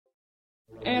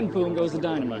And boom goes the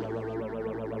dynamite. And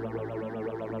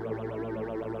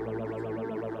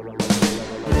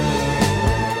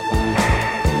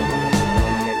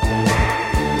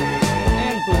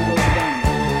boom goes the dynamite.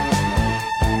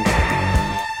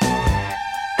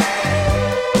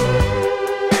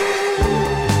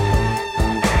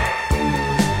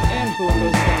 And boom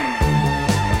goes the dynamite.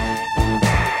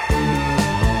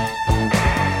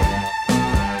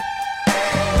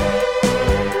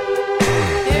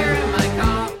 Here in my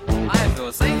car, I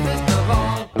feel safest of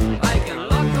all. I can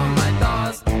lock all my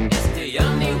doors. It's the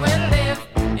only way to live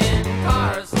in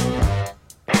cars.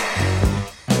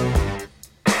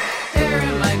 Here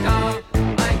in my car,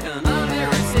 I can only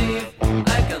receive.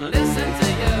 I can listen to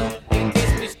you. It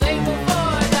keeps me stable for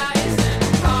days in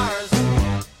cars.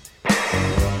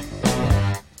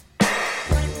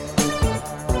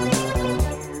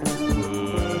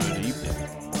 Good evening,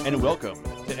 and welcome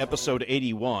to episode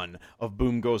 81 of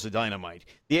Boom Goes the Dynamite,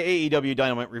 the AEW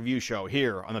Dynamite review show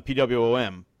here on the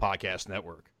PWOM Podcast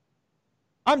Network.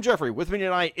 I'm Jeffrey. With me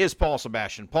tonight is Paul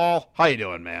Sebastian. Paul, how you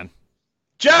doing, man?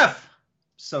 Jeff!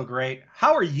 So great.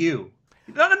 How are you?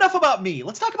 Not enough about me.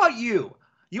 Let's talk about you.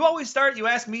 You always start, you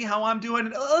ask me how I'm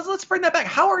doing. Let's bring that back.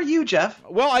 How are you, Jeff?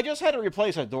 Well, I just had to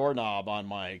replace a doorknob on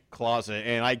my closet,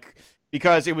 and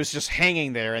because it was just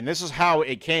hanging there, and this is how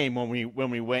it came when we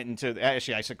went into.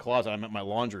 Actually, I said closet. I meant my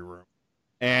laundry room,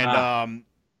 and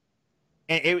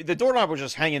the doorknob was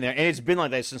just hanging there, and it's been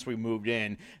like that since we moved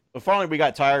in. But finally, we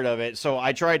got tired of it, so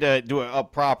I tried to do it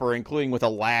up proper, including with a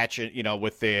latch,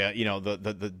 with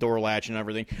the door latch and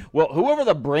everything. Well, whoever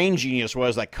the brain genius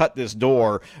was that cut this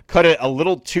door cut it a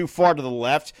little too far to the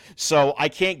left, so I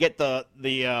can't get the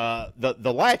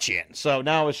latch in. So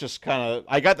now it's just kind of,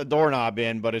 I got the doorknob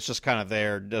in, but it's just kind of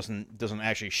there. Doesn't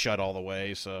actually shut all the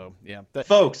way. So yeah,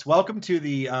 Folks, welcome to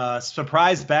the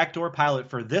surprise backdoor pilot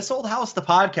for This Old House, the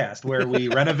podcast, where we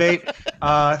renovate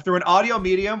through an audio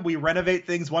medium. We renovate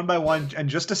things one by one and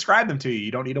just describe them to you. You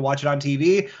don't need to watch it on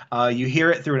TV. You hear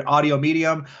it through an audio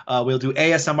medium. We'll do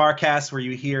ASMR casts where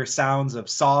you hear sounds of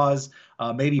saws,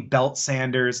 maybe belt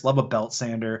sanders. Love a belt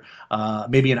sander.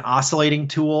 Maybe an oscillating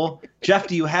tool. Jeff,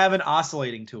 do you have an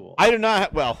oscillating tool? I do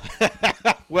not. Well,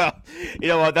 well, you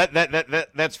know what?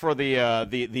 That's for the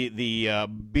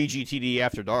BGTD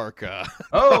After Dark.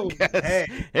 Oh, podcast.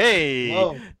 hey,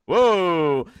 Hey,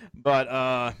 whoa.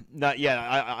 But not yet.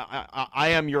 I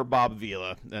am your Bob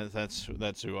Vila. That's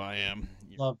who I am.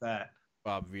 love that.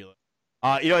 Bob Vila.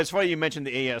 It's funny you mentioned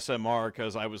the ASMR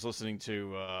because I was listening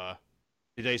to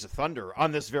the Days of Thunder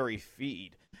on this very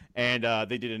feed, and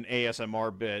they did an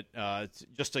ASMR bit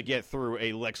just to get through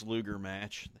a Lex Luger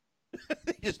match.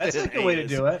 That's a good way to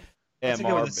do it. That's a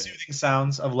good way. The soothing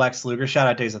sounds of Lex Luger. Shout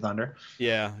out Days of Thunder.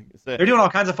 Yeah. They're doing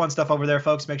all kinds of fun stuff over there,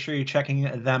 folks. Make sure you're checking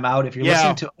them out. If you're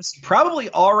listening to us, you probably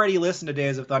already listened to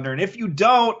Days of Thunder. And if you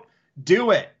don't, do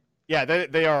it. Yeah,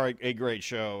 they are a great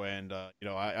show. And,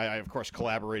 I, of course,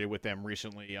 collaborated with them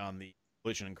recently on the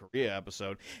Collision in Korea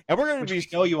episode. And we're going to Which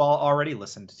we know you all already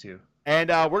listened to. And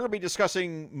we're going to be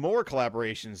discussing more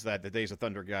collaborations that the Days of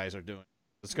Thunder guys are doing.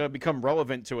 It's going to become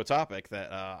relevant to a topic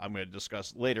that I'm going to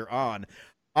discuss later on.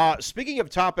 Speaking of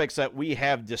topics that we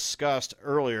have discussed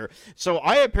earlier, so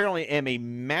I apparently am a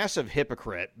massive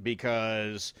hypocrite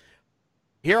because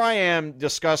here I am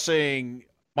discussing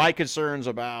my concerns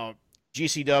about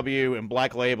GCW and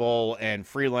Black Label and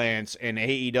Freelance and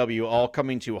AEW all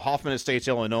coming to Hoffman Estates,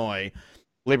 Illinois,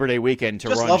 Labor Day weekend to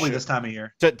Just run lovely this time of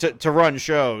year. to run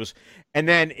shows. And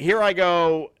then here I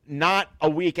go, not a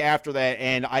week after that,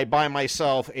 and I buy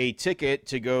myself a ticket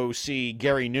to go see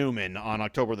Gary Newman on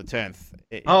October the 10th.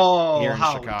 Oh, here in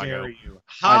how Chicago. dare you?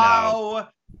 How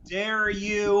dare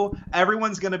you?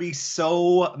 Everyone's going to be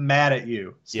so mad at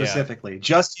you, specifically. Yeah.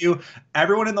 Just you.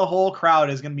 Everyone in the whole crowd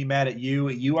is going to be mad at you.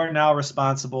 You are now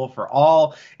responsible for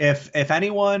all. If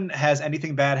anyone has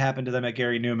anything bad happen to them at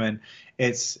Gary Newman,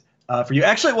 it's for you.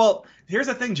 Actually, well, here's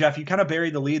the thing, Jeff. You kind of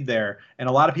buried the lead there, and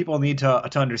a lot of people need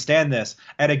to understand this.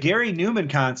 At a Gary Newman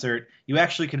concert, you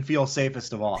actually can feel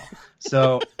safest of all.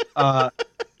 So,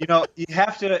 you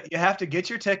have to get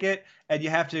your ticket, and you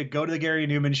have to go to the Gary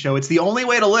Newman show. It's the only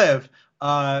way to live,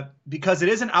 because it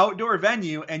is an outdoor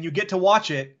venue, and you get to watch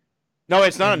it. No,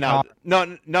 it's not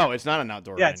No, it's not an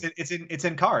outdoor. Yeah, venue. it's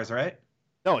in cars, right?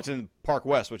 No, it's in Park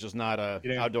West, which is not a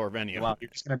outdoor venue. Wow, you're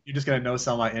just gonna no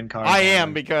sell my in car. I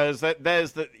am because that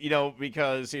is the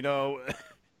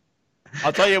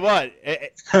I'll tell you what.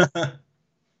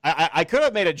 I could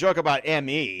have made a joke about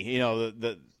Me.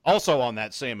 The also on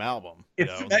that same album. If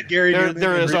you met Gary Newman,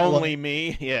 there is only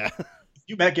me. Yeah. If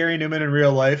you met Gary Newman in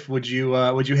real life, would you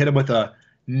hit him with a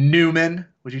Newman?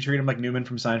 Would you treat him like Newman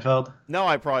from Seinfeld? No,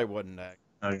 I probably wouldn't.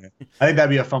 Okay. I think that'd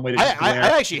be a fun way to just glare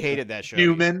I actually hated that show.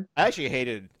 Newman. I actually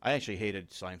hated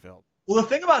Seinfeld. Well, the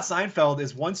thing about Seinfeld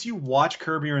is once you watch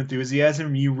Curb Your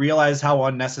Enthusiasm, you realize how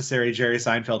unnecessary Jerry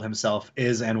Seinfeld himself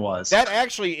is and was. That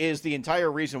actually is the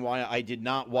entire reason why I did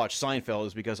not watch Seinfeld,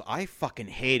 is because I fucking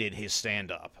hated his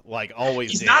stand-up. Like, always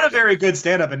He's did. not a very good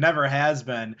stand-up and never has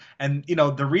been. And, you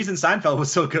know, the reason Seinfeld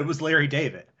was so good was Larry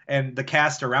David and the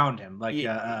cast around him. Like,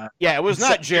 Yeah, it was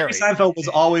not Jerry. Seinfeld was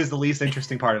always the least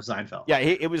interesting part of Seinfeld. Yeah,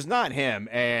 it was not him.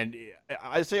 And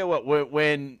I tell you what,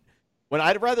 when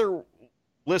I'd rather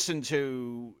listen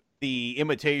to the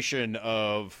imitation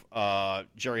of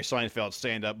Jerry Seinfeld's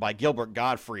stand-up by Gilbert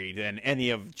Gottfried than any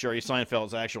of Jerry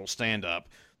Seinfeld's actual stand-up.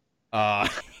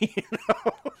 You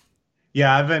know?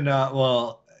 Yeah, I've been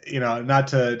well, you know, not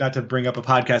to bring up a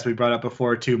podcast we brought up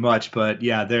before too much, but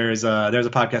yeah, there's a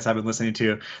podcast I've been listening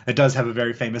to that does have a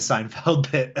very famous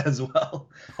Seinfeld bit as well.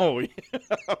 Oh, yeah.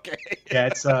 Okay. Yeah,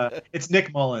 it's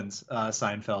Nick Mullins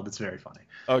Seinfeld. It's very funny.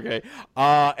 Okay.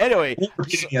 Anyway, We'll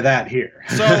repeat any of that here.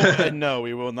 so no,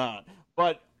 we will not.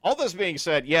 But all this being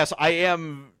said, yes, I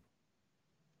am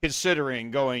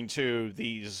considering going to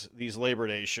these Labor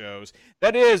Day shows.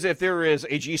 That is, if there is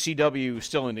a GCW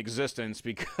still in existence,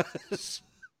 because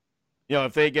you know,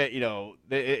 if they get, you know,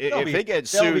 if they get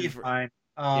they'll be sued, fine.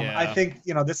 Yeah. I think,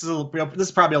 you know, this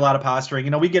is probably a lot of posturing.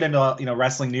 You know, we get into, you know,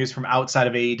 wrestling news from outside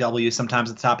of AEW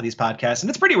sometimes at the top of these podcasts, and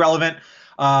it's pretty relevant.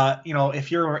 You know, if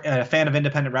you're a fan of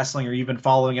independent wrestling or you've been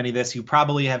following any of this, you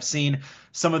probably have seen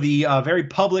some of the very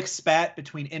public spat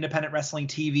between Independent Wrestling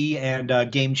TV and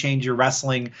Game Changer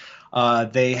Wrestling.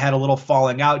 They had a little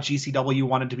falling out. GCW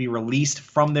wanted to be released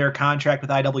from their contract with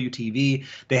IWTV.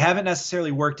 They haven't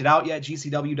necessarily worked it out yet.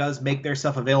 GCW does make their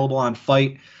stuff available on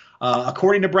Fight.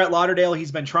 According to Brett Lauderdale,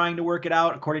 he's been trying to work it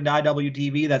out. According to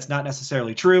IWTV, that's not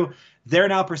necessarily true. They're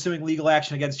now pursuing legal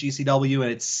action against GCW,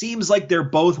 and it seems like they're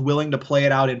both willing to play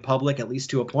it out in public, at least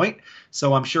to a point.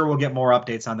 So I'm sure we'll get more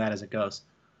updates on that as it goes.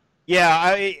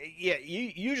 Yeah,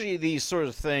 usually these sort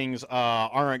of things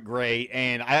aren't great,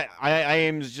 and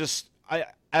I've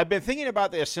been thinking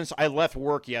about this since I left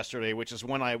work yesterday, which is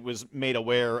when I was made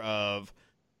aware of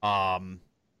about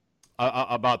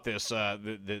this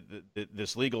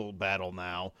this legal battle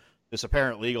now, this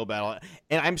apparent legal battle,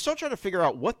 and I'm still trying to figure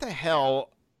out what the hell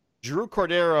Drew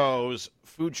Cordero's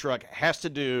food truck has to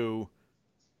do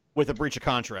with a breach of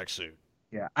contract suit.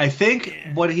 Yeah, I think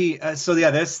what he this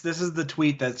is the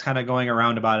tweet that's kind of going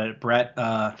around about it. Brett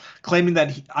claiming that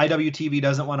IWTV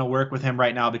doesn't want to work with him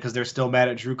right now because they're still mad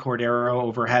at Drew Cordero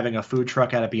over having a food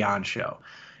truck at a Beyond show.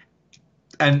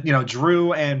 And you know,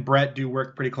 Drew and Brett do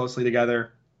work pretty closely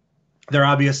together. They're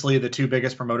obviously the two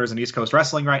biggest promoters in East Coast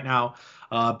wrestling right now.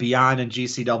 Beyond and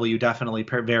GCW definitely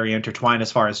very intertwined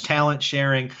as far as talent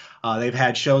sharing. They've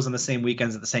had shows on the same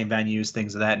weekends at the same venues,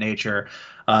 things of that nature.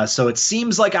 So it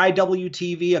seems like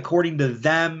IWTV, according to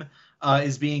them,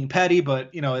 is being petty,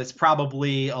 but you know, it's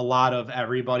probably a lot of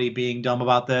everybody being dumb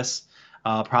about this.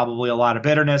 Probably a lot of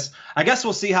bitterness. I guess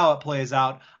we'll see how it plays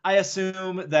out. I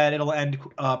assume that it'll end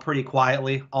pretty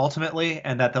quietly ultimately,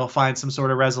 and that they'll find some sort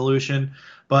of resolution.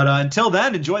 But until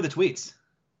then, enjoy the tweets.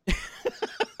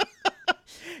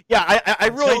 Yeah, I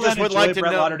really just would like to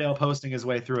Brett know. Lauderdale posting his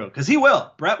way through it, because he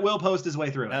will. Brett will post his way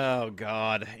through it. Oh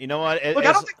God, you know what? Look,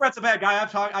 I don't think Brett's a bad guy.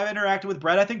 I've interacted with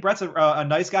Brett. I think Brett's a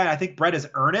nice guy. And I think Brett is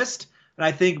earnest, and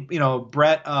I think, you know,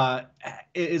 Brett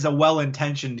is a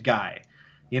well-intentioned guy.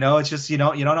 You know, it's just, you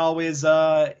don't always hit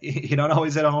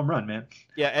a home run, man.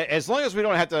 Yeah, as long as we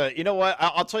don't have to. You know what?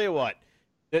 I'll tell you what.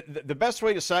 The best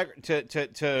way to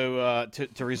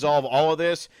resolve all of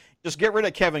this, just get rid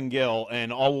of Kevin Gill,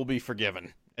 and all will be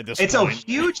forgiven. It's a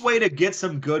huge way to get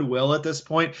some goodwill at this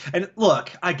point. And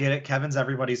look, I get it. Kevin's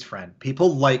everybody's friend.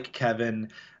 People like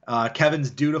Kevin. Kevin's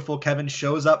dutiful. Kevin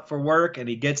shows up for work and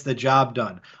he gets the job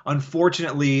done.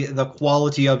 Unfortunately, the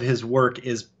quality of his work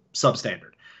is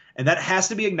substandard. And that has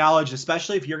to be acknowledged,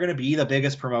 especially if you're going to be the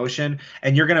biggest promotion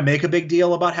and you're going to make a big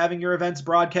deal about having your events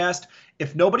broadcast.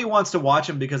 If nobody wants to watch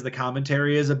them because the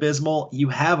commentary is abysmal, you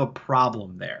have a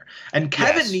problem there. And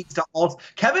Kevin needs to also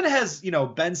 – Kevin has, you know,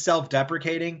 been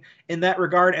self-deprecating in that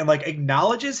regard and, like,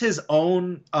 acknowledges his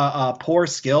own poor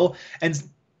skill. And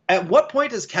at what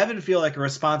point does Kevin feel like a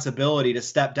responsibility to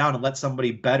step down and let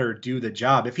somebody better do the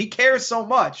job? If he cares so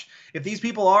much, if these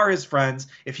people are his friends,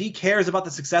 if he cares about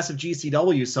the success of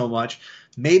GCW so much,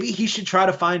 maybe he should try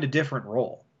to find a different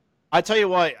role. I tell you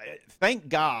what, thank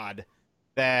God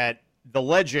that the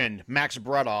legend Max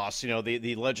Bredos, you know,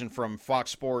 the legend from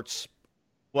Fox Sports,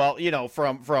 well, you know,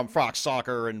 from Fox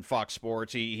Soccer and Fox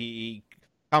Sports, he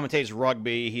commentates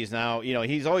rugby. He's now, you know,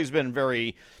 he's always been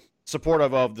very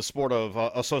supportive of the sport of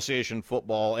association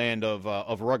football and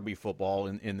of rugby football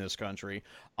in this country.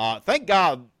 Thank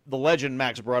God the legend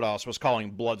Max Bredos was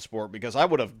calling Bloodsport, because I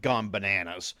would have gone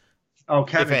bananas Oh, if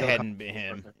Kevin it Gill hadn't been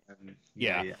him.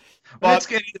 Yeah. Well,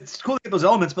 But- it's cool to get those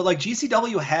elements, but like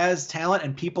GCW has talent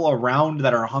and people around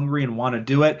that are hungry and want to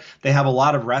do it. They have a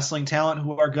lot of wrestling talent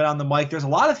who are good on the mic. There's a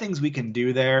lot of things we can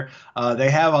do there.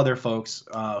 They have other folks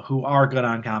who are good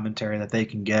on commentary that they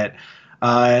can get.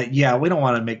 Yeah, we don't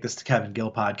want to make this the Kevin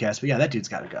Gill podcast, but yeah, that dude's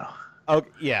got to go. Oh,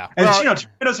 yeah. And Well,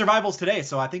 Tornado Survival's today,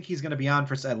 so I think he's going to be on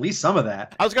for at least some of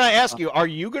that. I was going to ask you, are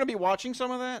you going to be watching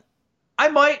some of that? I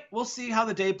might. We'll see how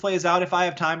the day plays out. If I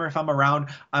have time or if I'm around,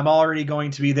 I'm already going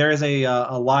to be. There is a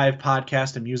live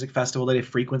podcast and music festival, a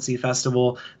Frequency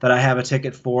Festival, that I have a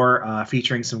ticket for,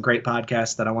 featuring some great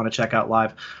podcasts that I want to check out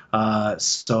live.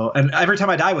 And Every Time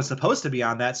I Die was supposed to be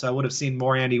on that, so I would have seen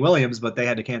more Andy Williams, but they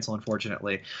had to cancel,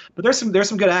 unfortunately. But there's some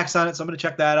good acts on it, so I'm going to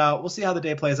check that out. We'll see how the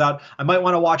day plays out. I might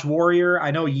want to watch Warrior.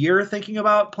 I know you're thinking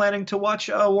about planning to watch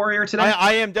Warrior today.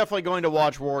 I am definitely going to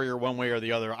watch Warrior one way or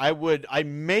the other. I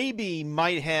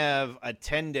might have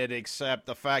attended, except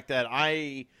the fact that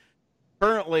I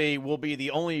currently will be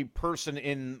the only person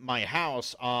in my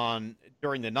house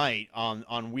during the night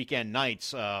on weekend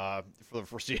nights for the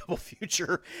foreseeable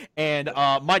future, and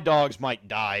my dogs might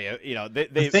die. You know, they'll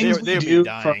be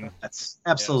dying. That's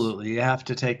absolutely. Yes. You have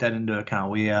to take that into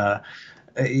account. We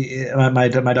my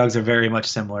dogs are very much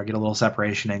similar. Get a little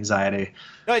separation anxiety.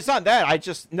 No, it's not that. I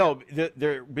just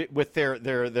they're with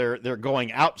their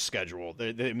going out schedule.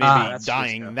 They may be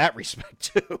dying in that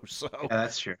respect too. So yeah,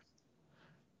 that's true.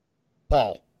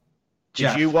 Paul,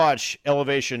 Jeff, did you watch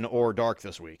Elevation or Dark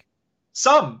this week?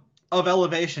 Some of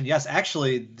Elevation, yes.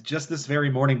 Actually, just this very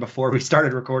morning before we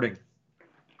started recording,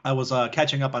 I was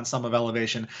catching up on some of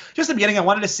Elevation. Just the beginning, I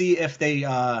wanted to see if they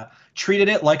treated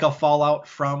it like a fallout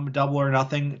from Double or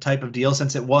Nothing type of deal,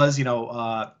 since it was,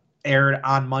 aired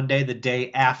on Monday, the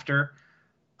day after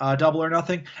Double or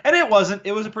Nothing, and it wasn't.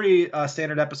 It was a pretty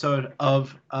standard episode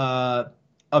of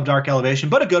Dark Elevation,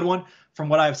 but a good one from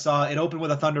what I saw. It opened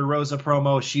with a Thunder Rosa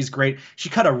promo. She's great. She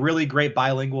cut a really great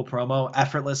bilingual promo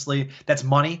effortlessly. That's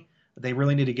money. They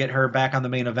really need to get her back on the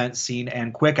main event scene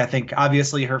and quick. I think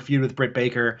obviously her feud with Britt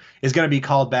Baker is going to be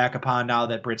called back upon now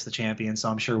that Britt's the champion, so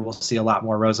I'm sure we'll see a lot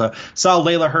more Rosa. Saw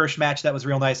Layla Hirsch match. That was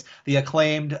real nice. The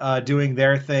Acclaimed doing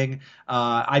their thing.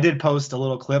 I did post a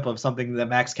little clip of something that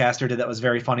Max Caster did that was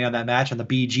very funny on that match on the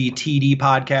BGTD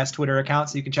podcast Twitter account,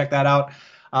 so you can check that out.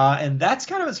 And that's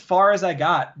kind of as far as I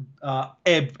got.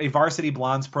 A Varsity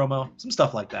Blondes promo, some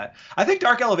stuff like that. I think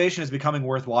Dark Elevation is becoming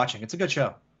worth watching. It's a good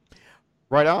show.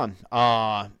 Right on.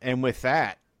 And with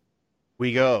that,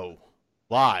 we go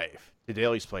live to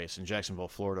Daly's Place in Jacksonville,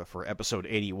 Florida for episode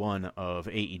 81 of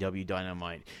AEW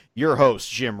Dynamite. Your hosts,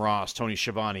 Jim Ross, Tony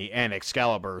Schiavone, and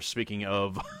Excalibur, speaking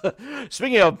of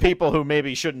people who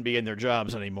maybe shouldn't be in their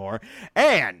jobs anymore.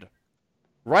 And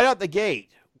right out the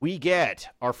gate, we get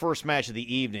our first match of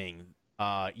the evening.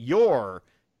 Your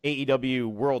AEW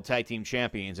World Tag Team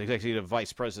Champions, Executive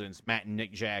Vice Presidents Matt and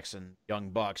Nick Jackson, Young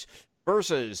Bucks,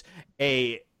 versus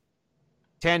a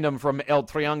tandem from El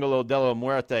Triángulo de la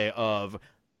Muerte of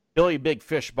Billy Big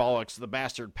Fish Bollocks, the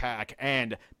Bastard Pack,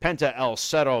 and Penta El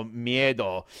Cero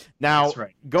Miedo. Now, that's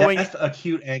right. Death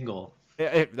Acute Angle.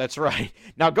 That's right.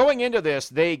 Now, going into this,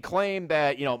 they claim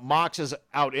that, Mox is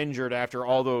out injured after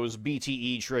all those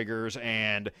BTE triggers,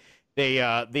 and they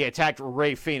attacked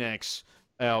Ray Phoenix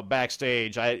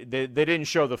backstage. They didn't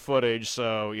show the footage,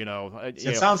 so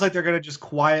it sounds like they're going to just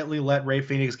quietly let Ray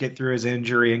Phoenix get through his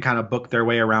injury and kind of book their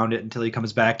way around it until he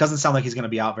comes back. Doesn't sound like he's going to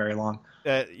be out very long.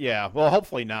 Yeah, well,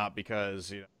 hopefully not,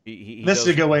 because he this is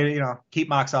a good way to keep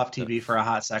Mox off TV for a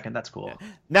hot second. That's cool.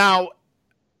 Now,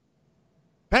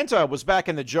 Penta was back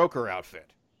in the Joker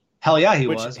outfit. Hell yeah, he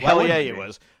was. Hell yeah, he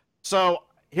was. So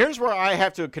here's where I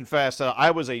have to confess that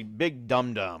I was a big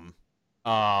dum-dum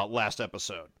last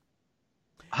episode.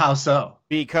 How so?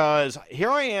 Because here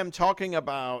I am talking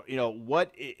about,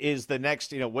 what is the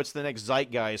next, what's the next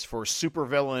zeitgeist for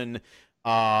supervillains,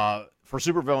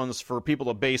 for people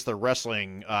to base their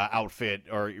wrestling outfit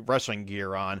or wrestling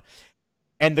gear on.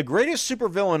 And the greatest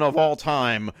supervillain of all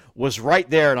time was right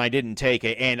there, and I didn't take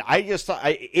it. And I just thought,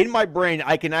 in my brain,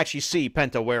 I can actually see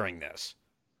Penta wearing this.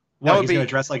 What, he's going to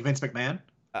dress like Vince McMahon?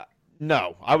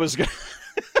 No, I was going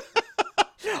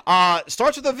to...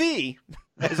 starts with a V,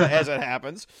 as it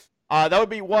happens. That would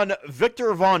be one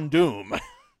Victor Von Doom.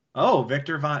 Oh,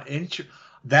 Victor Von...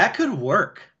 That could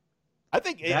work. I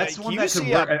think that's one that could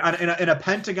work. In a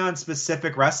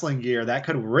Pentagon-specific wrestling gear, that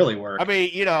could really work. I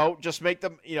mean, just make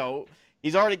them,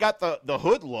 He's already got the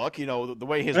hood look, the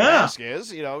way his Yeah. mask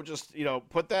is, just,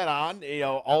 put that on,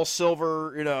 all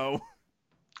silver,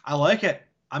 I like it.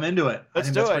 I'm into it. Let's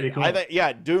I think do that's it. pretty cool.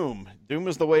 Yeah, Doom. Doom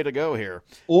is the way to go here.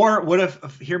 Or what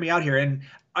if, hear me out here, and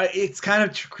it's kind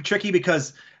of tricky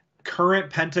because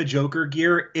current Penta Joker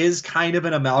gear is kind of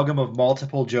an amalgam of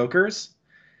multiple Jokers.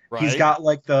 Right? He's got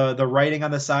like the writing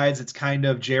on the sides. It's kind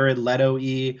of Jared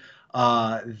Leto-y.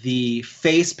 The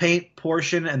face paint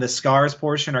portion and the scars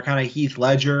portion are kind of Heath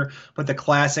Ledger, but the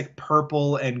classic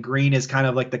purple and green is kind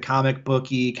of like the comic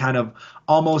booky, kind of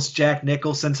almost Jack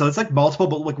Nicholson. So it's like multiple,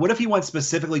 but like, what if he went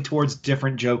specifically towards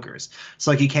different Jokers?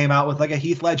 So like he came out with like a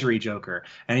Heath Ledger-y Joker,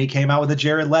 and he came out with a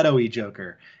Jared Leto-y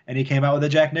Joker, and he came out with a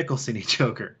Jack Nicholson-y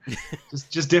Joker.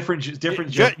 just different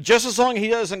Jokers. Just as long as he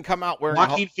doesn't come out wearing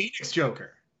Joaquin Phoenix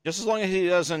Joker. just as long as he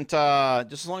doesn't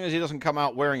come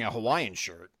out wearing a Hawaiian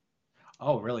shirt.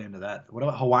 Oh, really into that. What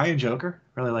about Hawaiian Joker?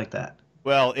 Really like that.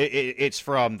 Well, it's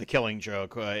from The Killing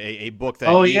Joke, a book that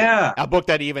a book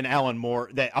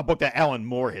that Alan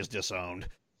Moore has disowned.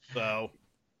 So,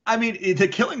 I mean, The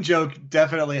Killing Joke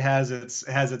definitely has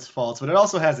its faults, but it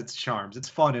also has its charms. It's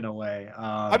fun in a way.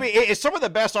 I mean, it's some of the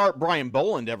best art Brian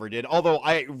Boland ever did. Although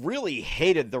I really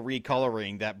hated the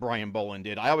recoloring that Brian Boland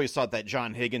did. I always thought that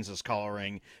John Higgins'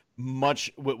 coloring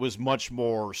was much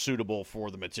more suitable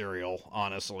for the material,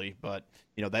 honestly. But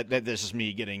this is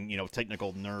me getting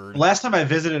technical nerd. Last time I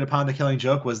visited upon The Killing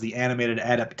Joke was the animated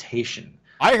adaptation.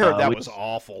 I heard that was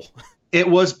awful. It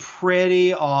was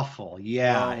pretty awful.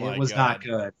 Yeah, Oh it was God. not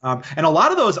good. And a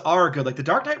lot of those are good. Like the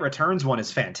Dark Knight Returns one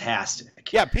is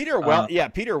fantastic. Yeah, Peter Weller as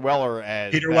Peter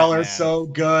Batman. Weller's so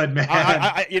good, man.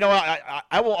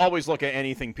 I will always look at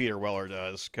anything Peter Weller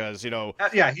does because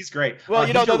Yeah, he's great. Well,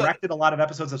 he directed a lot of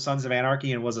episodes of Sons of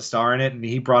Anarchy and was a star in it, and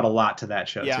he brought a lot to that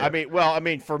show. Yeah, too. I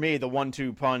mean, for me, the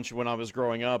 1-2 punch when I was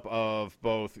growing up of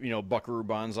both, Buckaroo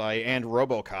Banzai and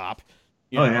RoboCop.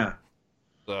 Yeah.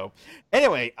 So,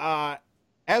 anyway,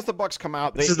 as the Bucks come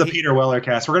out, This is the Peter Weller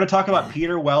cast. We're going to talk about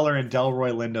Peter Weller and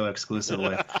Delroy Lindo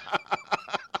exclusively.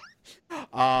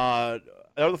 I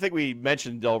don't think we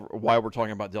mentioned why we're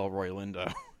talking about Delroy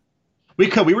Lindo. We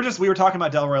could. We were talking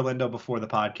about Delroy Lindo before the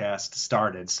podcast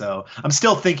started, so I'm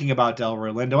still thinking about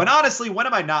Delroy Lindo. And honestly, when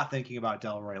am I not thinking about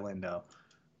Delroy Lindo?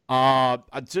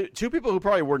 Two people who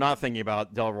probably were not thinking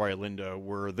about Delroy Lindo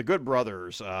were the Good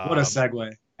Brothers. What a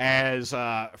segue. As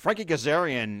Frankie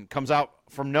Kazarian comes out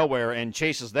from nowhere and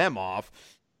chases them off.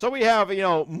 So we have,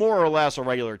 more or less a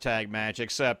regular tag match,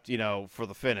 except, for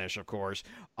the finish, of course.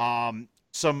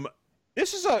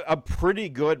 This is a pretty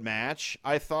good match,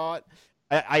 I thought.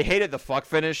 I hated the fuck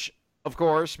finish, of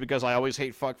course, because I always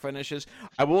hate fuck finishes.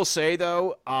 I will say,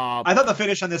 though... I thought the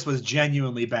finish on this was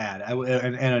genuinely bad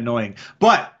and annoying.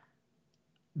 But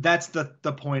that's the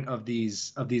point of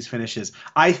these finishes.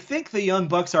 I think the Young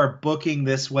Bucks are booking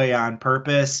this way on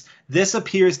purpose. This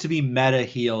appears to be meta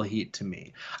heel heat to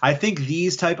me. I think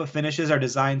these type of finishes are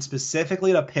designed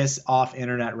specifically to piss off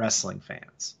internet wrestling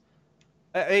fans.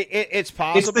 It's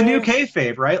possible. It's the new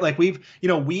kayfabe, right? Like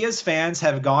we as fans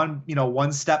have gone,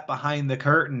 one step behind the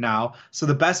curtain now. So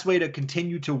the best way to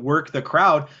continue to work the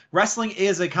crowd, wrestling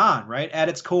is a con, right? At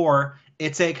its core,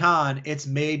 it's a con. It's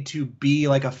made to be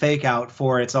like a fake out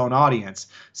for its own audience.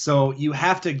 So you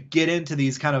have to get into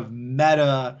these kind of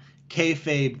meta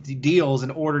kayfabe deals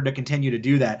in order to continue to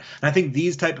do that. And I think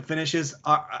these type of finishes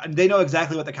they know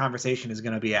exactly what the conversation is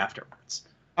going to be afterwards.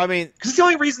 I mean, because it's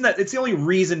the only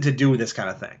reason to do this kind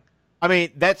of thing. I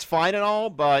mean, that's fine and all,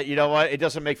 but you know what? It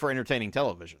doesn't make for entertaining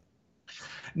television.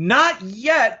 Not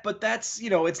yet, but that's,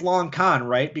 it's long con,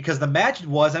 right? Because the match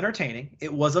was entertaining.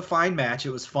 It was a fine match. It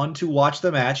was fun to watch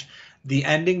the match. The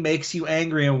ending makes you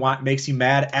angry and makes you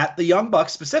mad at the Young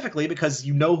Bucks specifically because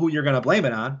you know who you're going to blame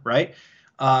it on, right?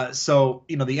 So,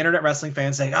 the internet wrestling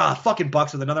fans saying, fucking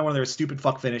Bucks with another one of their stupid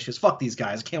fuck finishes. Fuck these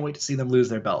guys. I can't wait to see them lose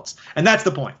their belts. And that's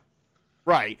the point.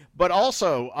 Right, but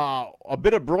also a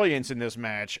bit of brilliance in this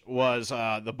match was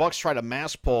the Bucks tried a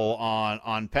mask pull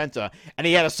on Penta, and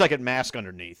he had a second mask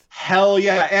underneath. Hell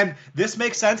yeah, and this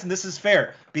makes sense, and this is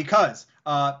fair because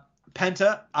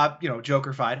Penta,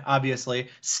 Joker-fied, obviously.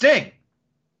 Sting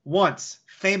once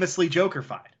famously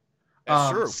Joker-fied.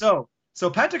 That's true. So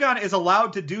Pentagon is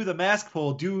allowed to do the mask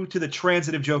pull due to the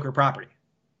transitive Joker property.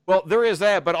 Well, there is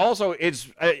that, but also it's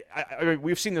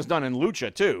we've seen this done in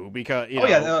Lucha too, because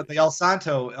the El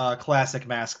Santo classic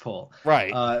mask pull,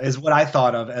 right, is what I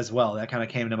thought of as well. That kind of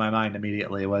came to my mind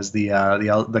immediately was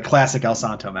the classic El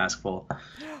Santo mask pull.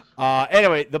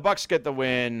 Anyway, the Bucks get the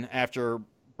win after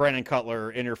Brandon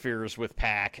Cutler interferes with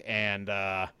Pac, and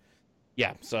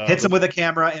Yeah, so Hits him with a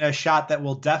camera in a shot that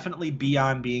will definitely be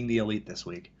on Being the Elite this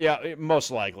week. yeah,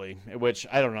 most likely. Which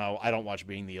I don't know. I don't watch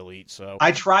Being the Elite, so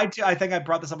I tried to. I think I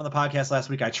brought this up on the podcast last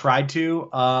week. I tried to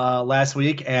last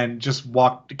week and just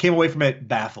came away from it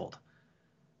baffled.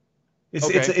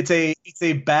 It's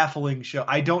a baffling show.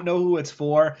 I don't know who it's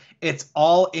for. It's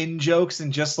all in jokes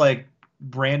and just like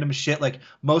random shit. Like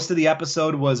most of the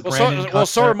episode was Brandon Cutler. well,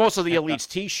 so are most of the Elite's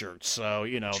T-shirts. So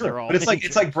they're all. But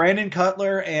it's like Brandon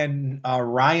Cutler and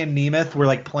Ryan Nemeth were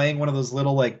like playing one of those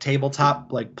little like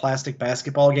tabletop like plastic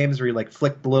basketball games where you like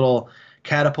flick the little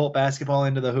catapult basketball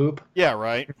into the hoop. Yeah,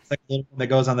 right. It's like the little one that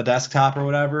goes on the desktop or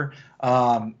whatever.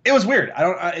 It was weird.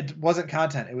 It wasn't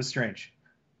content. It was strange.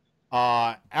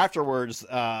 Afterwards,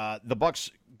 the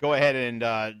Bucks go ahead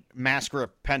and massacre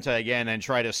Penta again and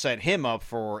try to set him up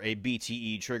for a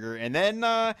BTE trigger, and then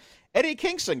Eddie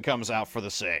Kingston comes out for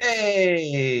the save.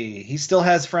 Hey, he still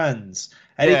has friends.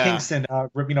 Eddie Kingston,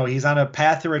 he's on a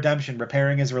path to redemption,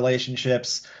 repairing his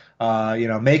relationships,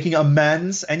 making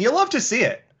amends, and you love to see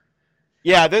it.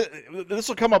 Yeah, this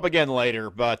will come up again later,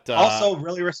 but also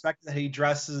really respect that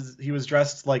he was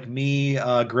dressed like me,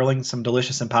 grilling some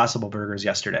delicious Impossible burgers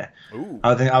yesterday. Ooh.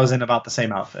 I think I was in about the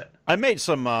same outfit. I made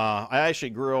some. I actually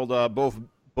grilled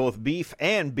both beef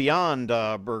and Beyond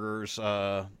burgers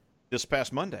this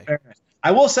past Monday. I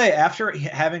will say, after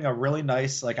having a really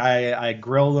nice, like I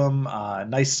grilled them,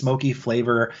 nice smoky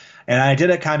flavor, and I did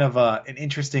a kind of an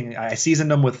interesting. I seasoned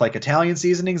them with like Italian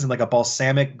seasonings and like a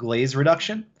balsamic glaze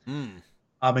reduction.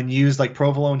 And used like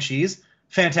provolone cheese,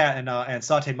 fantastic, and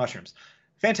sautéed mushrooms,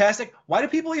 fantastic. Why do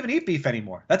people even eat beef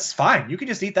anymore? That's fine. You can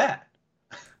just eat that.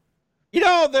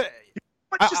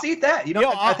 Just eat that.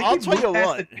 I'll tell you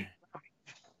what.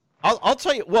 I'll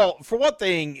tell you. Well, for one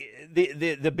thing,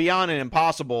 the Beyond and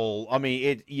Impossible. I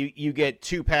mean, you get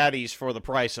 2 patties for the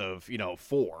price of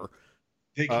 4.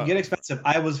 It can get expensive.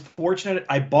 I was fortunate.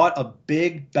 I bought a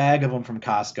big bag of them from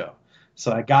Costco.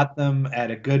 So I got them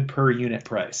at a good per unit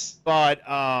price. But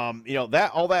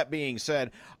all that being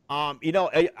said,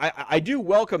 I do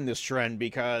welcome this trend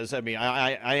because I mean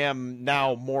I am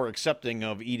now more accepting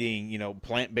of eating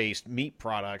plant-based meat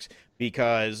products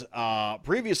because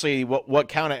previously what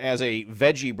counted as a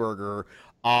veggie burger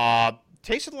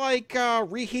tasted like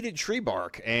reheated tree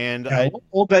bark, and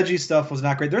old veggie stuff was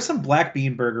not great. There's some black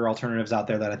bean burger alternatives out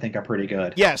there that I think are pretty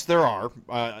good. Yes, there are.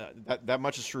 That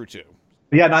much is true too.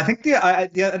 Yeah, no, I think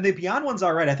the Beyond one's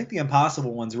all right. I think the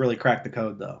Impossible ones really cracked the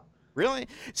code, though. Really?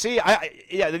 See,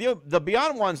 the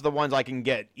Beyond ones, the ones I can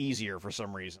get easier for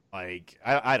some reason. Like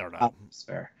I don't know. That's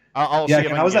fair. I'll see.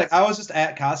 I was just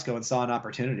at Costco and saw an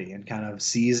opportunity and kind of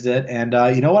seized it. And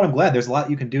you know what? I'm glad. There's a lot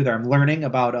you can do there. I'm learning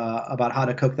about how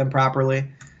to cook them properly,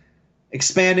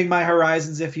 expanding my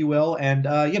horizons, if you will, and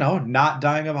not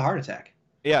dying of a heart attack.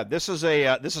 Yeah, this is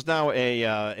now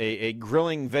a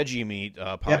grilling veggie meat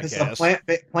podcast. Yep, this is a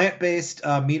plant-based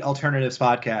meat alternatives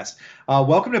podcast.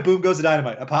 Welcome to Boom Goes the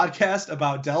Dynamite, a podcast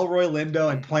about Delroy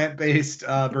Lindo and plant-based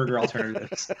burger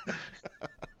alternatives.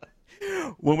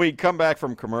 When we come back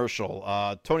from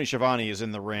commercial, Tony Schiavone is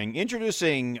in the ring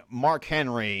introducing Mark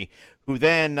Henry, who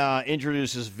then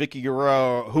introduces Vicky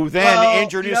Guerrero, who then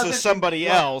introduces somebody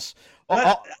else.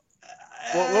 Mark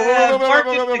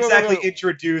didn't exactly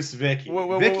introduce Vicky.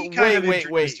 Vicky kind of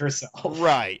introduced herself.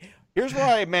 Right. Here's where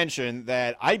I mentioned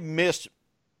that I missed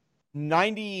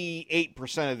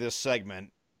 98% of this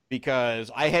segment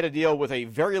because I had to deal with a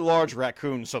very large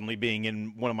raccoon suddenly being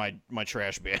in one of my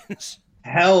trash bins.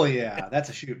 Hell yeah. That's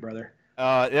a shoot, brother.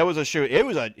 That was a shoot.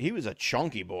 He was a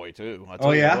chunky boy too.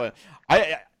 Oh yeah. What.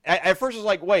 I at first was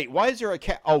like, wait, why is there a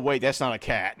cat? Oh wait, that's not a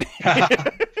cat.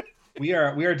 We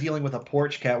are dealing with a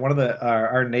porch cat. One of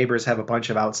our neighbors have a bunch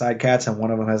of outside cats, and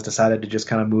one of them has decided to just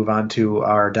kind of move on to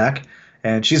our deck.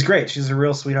 And she's great. She's a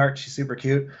real sweetheart. She's super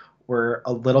cute. We're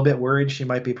a little bit worried she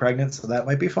might be pregnant, so that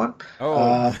might be fun.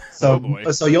 Oh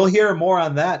boy. So you'll hear more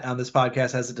on that on this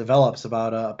podcast as it develops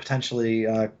about potentially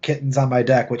kittens on my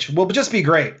deck, which will just be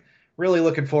great. Really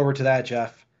looking forward to that,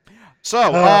 Jeff. So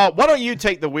why don't you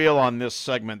take the wheel on this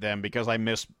segment then, because I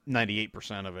missed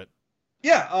 98% of it.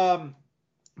 Yeah.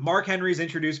 Mark Henry's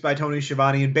introduced by Tony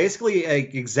Schiavone, and basically an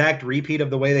exact repeat of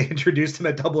the way they introduced him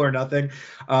at Double or Nothing.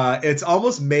 It's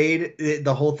almost made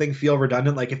the whole thing feel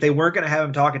redundant. Like if they weren't going to have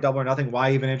him talk at Double or Nothing,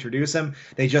 why even introduce him?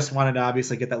 They just wanted to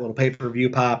obviously get that little pay-per-view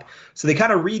pop. So they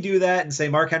kind of redo that and say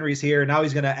Mark Henry's here. Now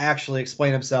he's going to actually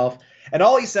explain himself. And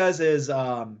all he says is,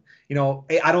 I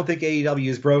don't think AEW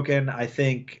is broken.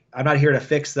 I'm not here to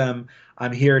fix them.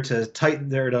 I'm here to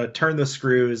turn the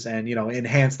screws and,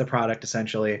 enhance the product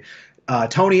essentially.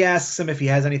 Tony asks him if he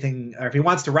has anything or if he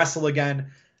wants to wrestle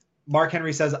again. Mark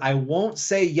Henry says, I won't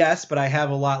say yes, but I have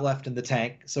a lot left in the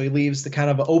tank. So he leaves the kind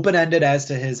of open-ended as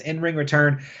to his in-ring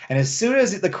return. And as soon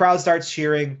as the crowd starts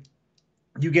cheering,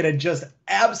 you get a just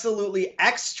absolutely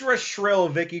extra shrill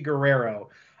Vicky Guerrero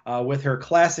with her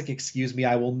classic, excuse me,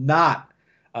 I will not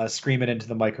scream it into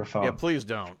the microphone. Yeah, please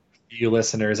don't. You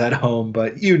listeners at home,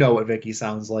 but you know what Vicky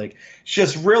sounds like.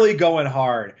 She's just really going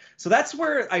hard. So that's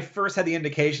where I first had the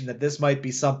indication that this might be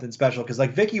something special, because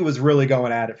like Vicky was really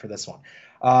going at it for this one.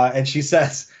 And she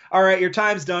says, all right, your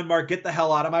time's done, Mark. Get the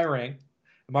hell out of my ring.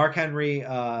 Mark Henry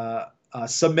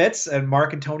submits, and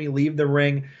Mark and Tony leave the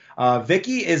ring.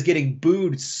 Vicky is getting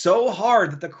booed so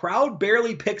hard that the crowd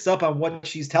barely picks up on what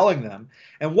she's telling them.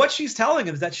 And what she's telling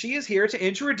them is that she is here to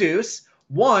introduce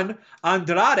one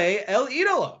Andrade El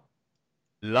Idolo.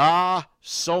 La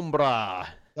Sombra.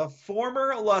 The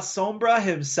former La Sombra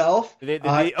himself. The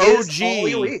is OG. All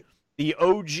Elite. The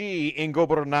OG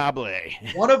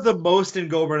Ingobernable. One of the most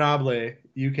Ingobernable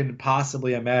you can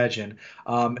possibly imagine.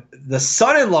 The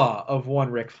son-in-law of one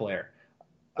Ric Flair.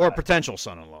 Or potential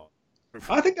son-in-law.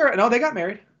 I think they got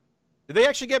married. Did they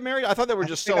actually get married? I thought they were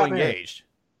just still engaged.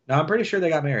 No, I'm pretty sure they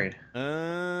got married.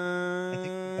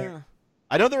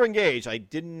 I know they're engaged. I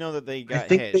didn't know that they got I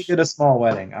think hitched. they did a small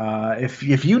wedding.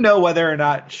 If you know whether or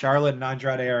not Charlotte and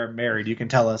Andrade are married, you can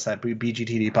tell us at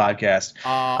BGTD Podcast.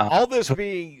 All this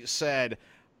being said,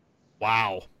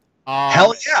 wow.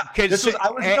 Hell yeah!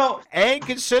 And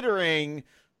considering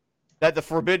that the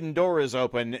Forbidden Door is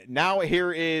open, now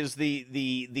here is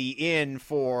the in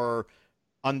for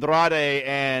Andrade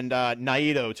and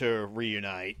Naito to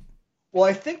reunite. Well,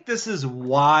 I think this is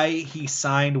why he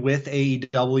signed with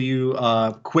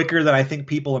AEW quicker than I think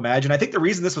people imagine. I think the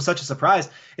reason this was such a surprise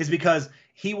is because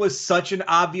he was such an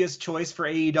obvious choice for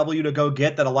AEW to go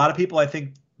get that a lot of people, I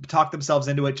think, talk themselves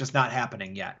into it just not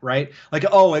happening yet, right? Like,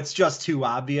 oh, it's just too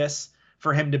obvious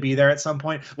for him to be there at some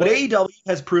point. But AEW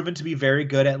has proven to be very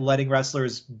good at letting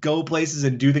wrestlers go places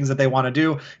and do things that they want to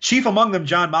do. Chief among them,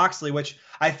 Jon Moxley, which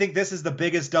I think this is the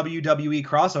biggest WWE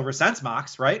crossover since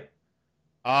Mox, right?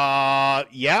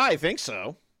 Yeah, I think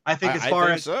so. I think as far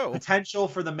as potential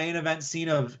for the main event scene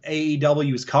of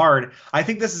AEW's card, I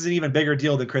think this is an even bigger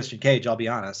deal than Christian Cage, I'll be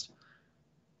honest.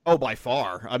 Oh, by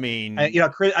far. I mean, I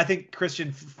think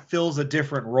Christian fills a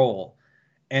different role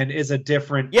and is a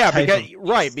different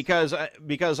because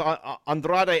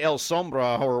Andrade El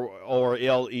Sombra or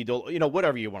El Idolo,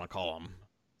 whatever you want to call him.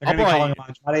 They're going to be calling him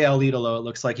Andrade El Idolo, it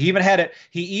looks like. He even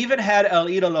had El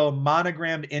Idolo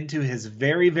monogrammed into his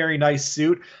very, very nice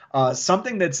suit.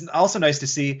 Something that's also nice to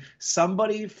see,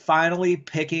 somebody finally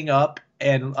picking up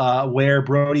and where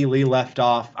Brody Lee left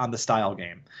off on the style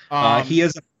game. He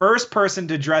is the first person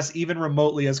to dress even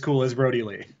remotely as cool as Brody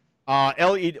Lee.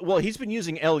 He's been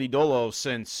using El Idolo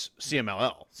since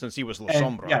CMLL, since he was La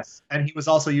Sombra. Yes, and he was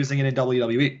also using it in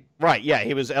WWE. Right, yeah,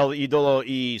 he was El Idolo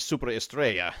y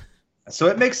Superestrella. So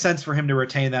it makes sense for him to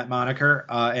retain that moniker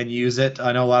and use it.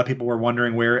 I know a lot of people were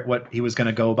wondering what he was going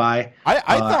to go by.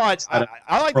 I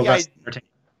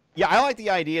like the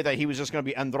idea that he was just going to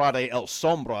be Andrade El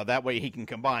Sombra. That way he can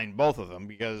combine both of them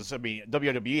because, I mean,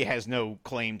 WWE has no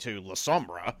claim to La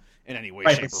Sombra in any way,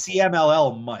 shape, or form.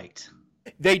 CMLL might.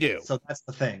 They do. So that's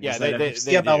the thing. Yeah, if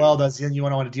CMLL does, then you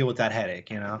want to deal with that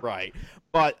headache, Right.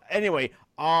 But anyway,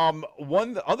 but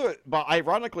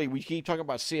ironically, we keep talking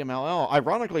about CMLL.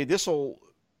 Ironically, this will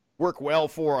work well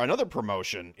for another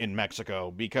promotion in Mexico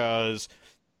because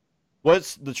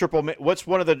what's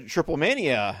one of the Triple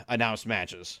Mania announced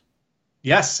matches?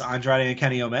 Yes, Andrade and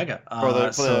Kenny Omega. For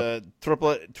the triple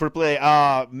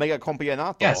Mega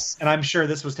Campeonato. Yes, and I'm sure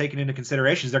this was taken into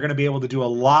consideration. They're going to be able to do a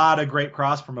lot of great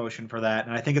cross promotion for that,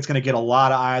 and I think it's going to get a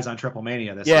lot of eyes on Triple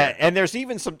Mania this year. Yeah, and there's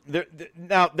even some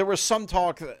there was some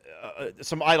talk,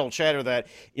 some idle chatter that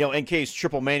in case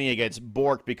Triple Mania gets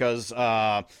borked because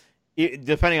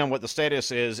depending on what the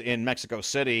status is in Mexico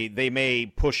City, they may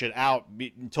push it out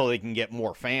until they can get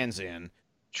more fans in.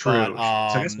 True. So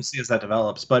I guess we'll see as that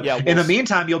develops. But in the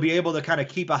meantime, you'll be able to kind of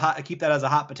keep that as a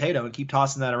hot potato and keep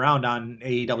tossing that around on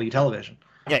AEW television.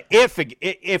 Yeah,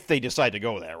 if they decide to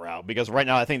go that route, because right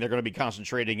now I think they're going to be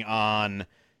concentrating on,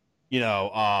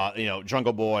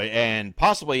 Jungle Boy and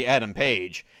possibly Adam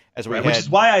Page which is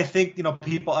why I think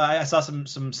people. I saw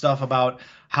some stuff about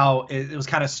how it was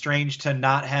kind of strange to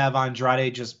not have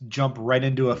Andrade just jump right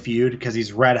into a feud because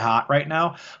he's red hot right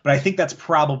now. But I think that's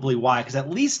probably why, because at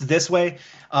least this way,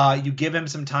 you give him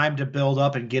some time to build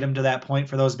up and get him to that point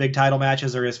for those big title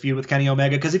matches or his feud with Kenny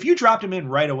Omega. Because if you dropped him in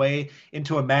right away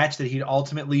into a match that he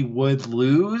ultimately would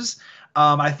lose,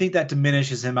 I think that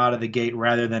diminishes him out of the gate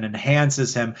rather than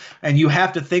enhances him. And you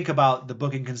have to think about the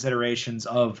booking considerations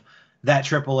of that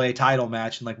AAA title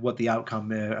match and like what the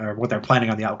outcome or what they're planning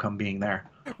on the outcome being there.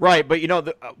 Right, but you know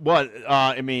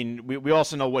I mean, we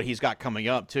also know what he's got coming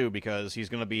up too, because he's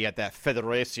going to be at that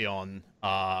Federacion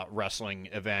wrestling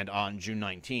event on June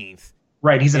 19th.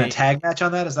 Right, he's in a tag match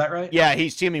on that. Is that right? Yeah,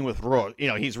 he's teaming with Rush. You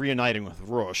know, he's reuniting with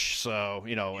Rush. So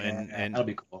and that'll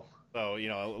be cool. So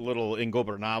a little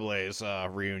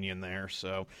Ingobernables reunion there.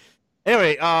 So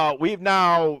anyway, we've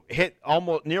now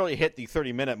nearly hit the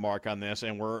 30-minute mark on this,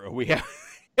 and we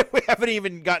haven't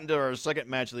even gotten to our second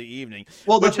match of the evening.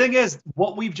 Well, the thing is,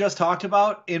 what we've just talked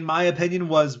about, in my opinion,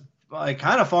 was like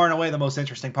kind of far and away the most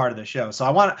interesting part of the show. So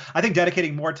I think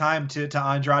dedicating more time to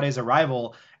Andrade's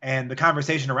arrival and the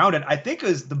conversation around it, I think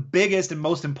is the biggest and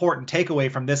most important takeaway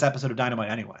from this episode of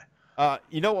Dynamite anyway.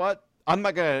 You know what? I'm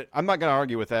not gonna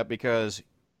argue with that, because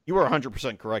you are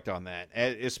 100% correct on that,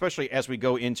 especially as we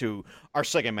go into our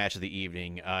second match of the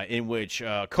evening, in which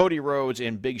Cody Rhodes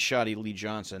and Big Shotty Lee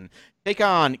Johnson take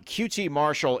on QT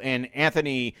Marshall and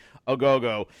Anthony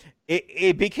Ogogo.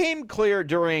 It became clear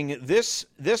during this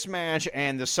match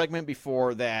and the segment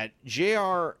before that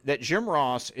Jim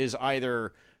Ross is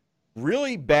either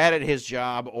really bad at his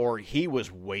job or he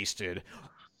was wasted,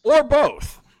 or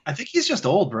both. I think he's just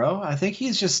old, bro. I think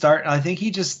he's just I think he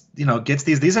just, gets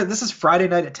this is Friday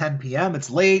night at 10 p.m. It's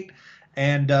late.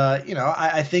 And,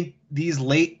 I think these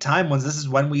late time ones, this is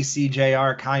when we see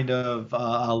JR kind of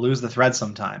lose the thread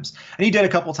sometimes. And he did a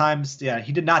couple times. Yeah,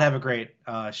 he did not have a great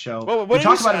show. Well, we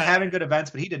talked about him having good events,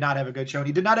 but he did not have a good show. And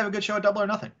he did not have a good show at Double or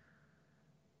Nothing.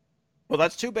 Well,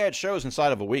 that's 2 bad shows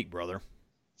inside of a week, brother.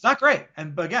 It's not great.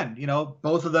 And again,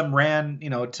 both of them ran,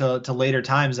 to later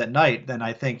times at night than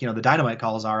I think, the Dynamite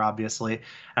calls are, obviously. And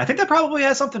I think that probably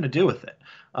has something to do with it.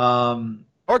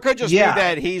 Or it could just be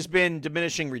that he's been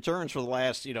diminishing returns for the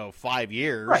last, 5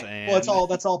 years. Right. And... Well,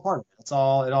 that's all part of it. It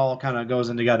all kind of goes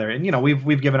in together. And,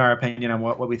 we've given our opinion on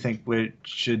what we think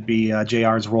should be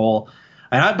JR's role.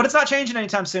 But it's not changing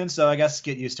anytime soon, so I guess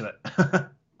get used to it.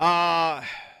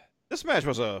 This match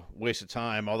was a waste of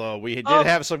time, although we did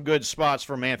have some good spots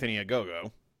from Anthony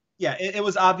Ogogo. Yeah, it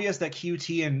was obvious that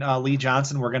QT and Lee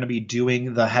Johnson were going to be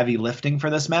doing the heavy lifting for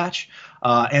this match,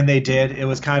 and they did. It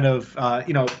was kind of,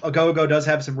 Ogogo does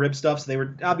have some rib stuff, so they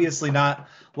were obviously not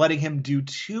letting him do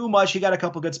too much. He got a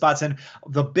couple good spots in.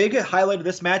 The big highlight of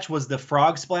this match was the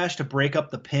frog splash to break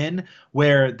up the pin,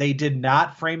 where they did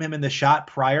not frame him in the shot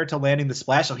prior to landing the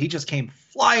splash, so he just came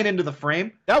flying into the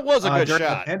frame. That was a good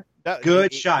shot.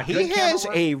 Good shot. He has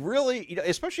a really,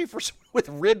 especially for someone with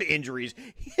rib injuries,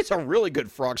 he has a really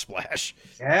good frog splash.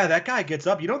 Yeah, that guy gets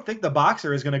up. You don't think the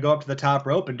boxer is going to go up to the top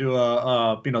rope and do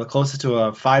the closest to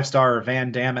a 5-star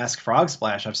Van Damme-esque frog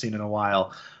splash I've seen in a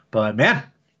while. But man,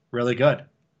 really good.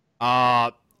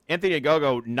 Anthony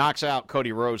Ogogo knocks out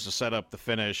Cody Rhodes to set up the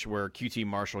finish, where QT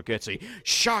Marshall gets a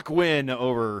shock win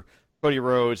over Cody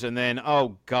Rhodes, and then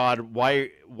oh god, why?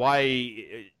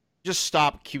 Just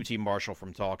stop QT Marshall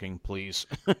from talking, please.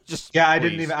 I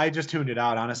just tuned it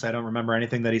out. Honestly, I don't remember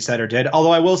anything that he said or did. Although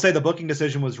I will say the booking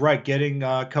decision was right. Getting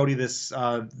Cody this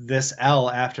L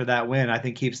after that win, I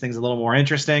think keeps things a little more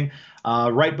interesting.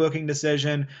 Right booking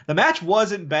decision. The match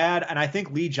wasn't bad, and I think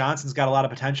Lee Johnson's got a lot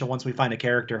of potential once we find a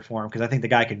character for him, because I think the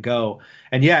guy could go.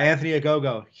 And yeah, Anthony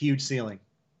Ogogo, huge ceiling.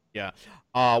 Yeah.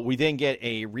 We then get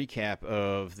a recap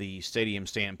of the Stadium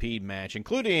Stampede match,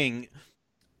 including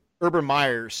Urban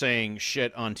Meyer saying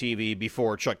shit on TV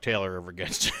before Chuck Taylor ever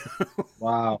gets to.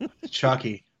 Wow.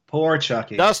 Chucky. Poor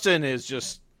Chucky. Dustin is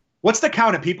just... What's the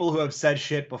count of people who have said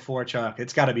shit before Chuck?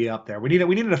 It's got to be up there. We need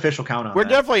an official count on We're that.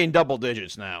 definitely in double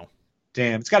digits now.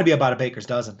 Damn. It's got to be about a baker's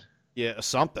dozen. Yeah,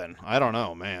 something. I don't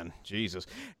know, man. Jesus.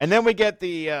 And then we get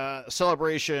the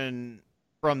celebration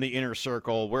from the Inner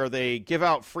Circle, where they give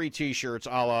out free T-shirts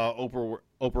a la Oprah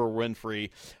Winfrey.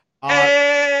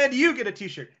 And you get a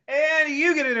T-shirt. And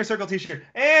you get an Inner Circle T-shirt.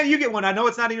 And you get one. I know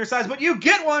it's not in your size, but you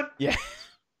get one. Yeah.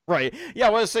 Right. Yeah, I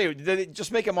want to say, did they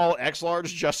just make them all X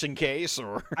large just in case?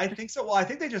 Or I think so. Well, I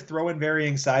think they just throw in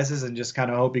varying sizes and just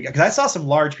kind of hope, because I saw some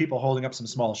large people holding up some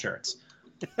small shirts.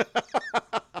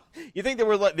 You think they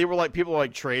were like people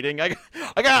like trading? I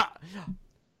got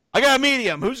a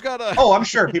medium. Who's got a? Oh, I'm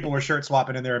sure people were shirt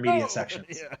swapping in their immediate sections.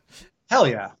 Yeah. Hell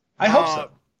yeah. I hope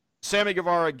so. Sammy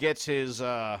Guevara gets his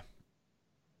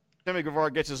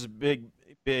big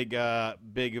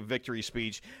victory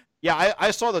speech. Yeah,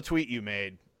 I saw the tweet you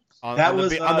made on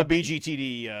the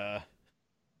BGTD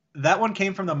that one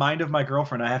came from the mind of my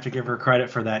girlfriend. I have to give her credit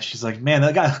for that. She's like, man,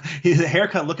 that guy, his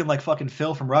haircut looking like fucking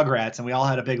Phil from Rugrats, and we all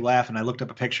had a big laugh. And I looked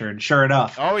up a picture, and sure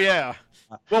enough, Oh yeah.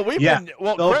 Well, we've yeah, been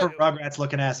well. Phil from Rugrats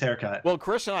looking ass haircut. Well,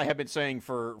 Chris and I have been saying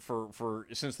for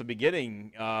since the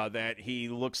beginning that he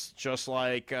looks just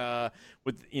like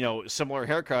with similar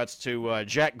haircuts to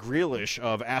Jack Grealish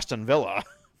of Aston Villa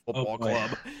Football boy.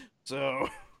 Club. So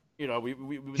we've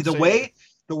been The saying-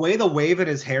 way the wave in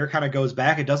his hair kind of goes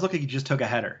back, it does look like he just took a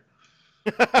header.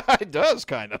 it does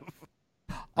kind of.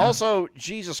 Also,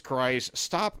 Jesus Christ,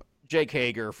 stop Jake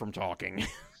Hager from talking.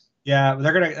 Yeah,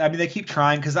 they're gonna. I mean, they keep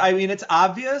trying because I mean, it's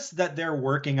obvious that they're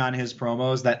working on his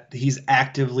promos. That he's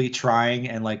actively trying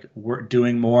and like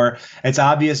doing more. It's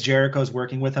obvious Jericho's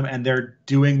working with him, and they're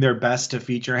doing their best to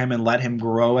feature him and let him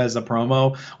grow as a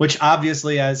promo. Which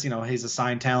obviously, as he's a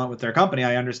signed talent with their company.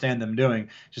 I understand them doing.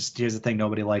 Just here's the thing: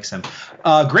 nobody likes him.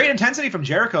 Great intensity from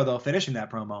Jericho though, finishing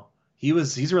that promo.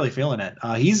 He's really feeling it.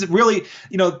 He's really,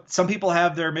 some people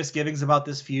have their misgivings about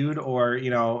this feud, or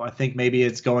I think maybe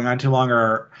it's going on too long,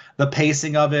 or the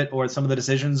pacing of it, or some of the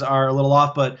decisions are a little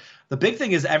off. But the big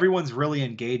thing is everyone's really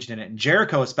engaged in it, and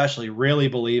Jericho especially really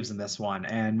believes in this one,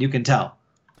 and you can tell.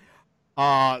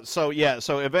 So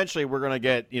eventually we're gonna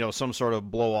get some sort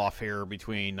of blow off here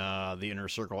between the Inner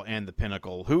Circle and the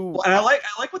Pinnacle. And I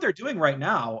like what they're doing right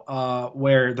now,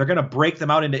 where they're gonna break them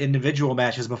out into individual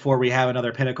matches before we have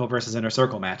another Pinnacle versus Inner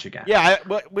Circle match again. Yeah,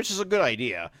 which is a good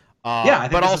idea. I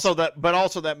think but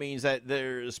also that means that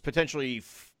there's potentially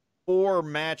 4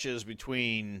 matches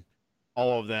between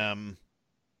all of them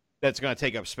that's going to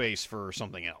take up space for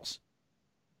something else.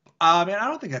 I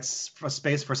don't think that's a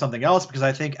space for something else, because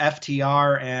I think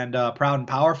FTR and Proud and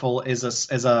Powerful is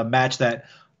a match that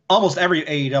almost every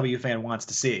AEW fan wants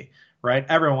to see, right?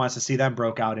 Everyone wants to see them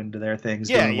broke out into their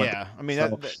things. Yeah. I mean,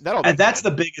 that'll. And that's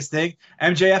the biggest thing.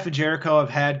 MJF and Jericho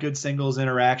have had good singles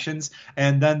interactions,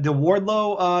 and then the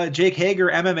Wardlow Jake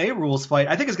Hager MMA rules fight,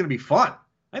 I think is going to be fun. I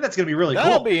think that's going to be really cool.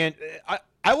 That'll be.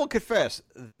 I will confess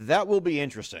that will be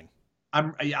interesting.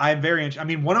 I'm very interested. I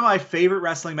mean, one of my favorite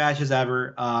wrestling matches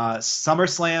ever,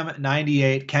 SummerSlam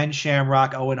 '98, Ken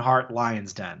Shamrock, Owen Hart,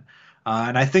 Lions Den,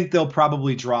 and I think they'll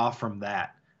probably draw from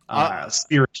that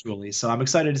spiritually. So I'm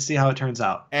excited to see how it turns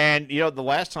out. And the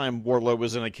last time Wardlow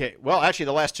was in a cage, well, actually,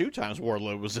 the last 2 times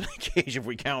Wardlow was in a cage, if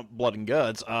we count Blood and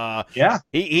Guts. Yeah,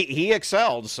 he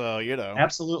excelled. So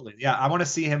absolutely. Yeah, I want to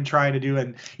see him try to do,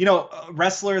 and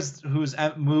wrestlers whose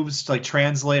moves like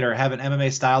translate or have an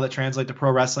MMA style that translate to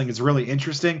pro wrestling is really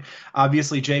interesting.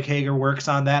 Obviously, Jake Hager works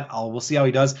on that. We'll see how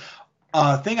he does.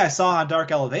 Thing I saw on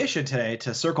Dark Elevation today,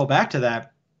 to circle back to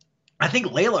that, I think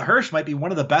Layla Hirsch might be one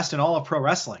of the best in all of pro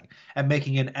wrestling at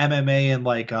making an MMA and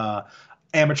like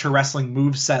amateur wrestling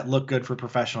moveset look good for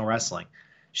professional wrestling.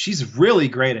 She's really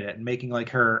great at it, and making like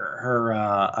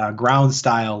her ground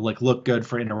style look good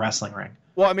for in a wrestling ring.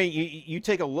 Well, I mean, you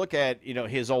take a look at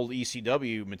his old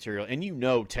ECW material, and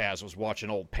Taz was watching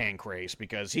old Pancrase,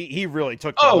 because he really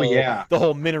took the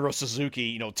whole Minoru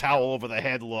Suzuki towel over the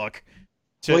head look.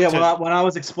 When I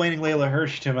was explaining Layla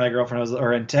Hirsch to my girlfriend,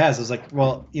 and Taz, I was like,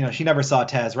 well, she never saw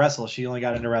Taz wrestle. She only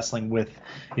got into wrestling with,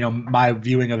 my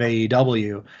viewing of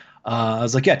AEW. I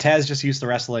was like, yeah, Taz just used to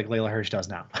wrestle like Layla Hirsch does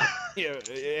now. Yeah,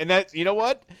 and that,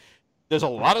 what? There's a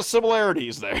lot of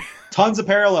similarities there. Tons of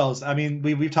parallels. I mean,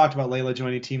 we've talked about Layla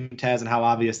joining Team Taz and how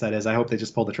obvious that is. I hope they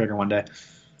just pull the trigger one day.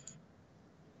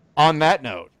 On that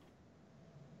note,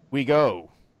 we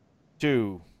go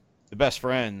to the Best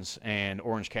Friends and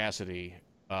Orange Cassidy.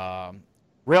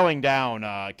 Railing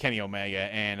down Kenny Omega,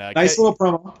 and nice little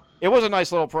promo. It was a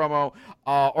nice little promo.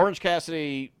 Orange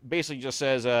Cassidy basically just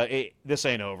says, "This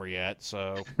ain't over yet."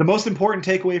 So the most important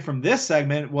takeaway from this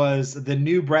segment was the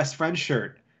new Best Friend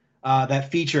shirt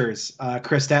that features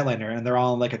Chris Statlander, and they're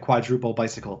all on like a quadruple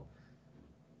bicycle.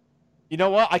 You know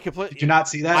what? I completely did you not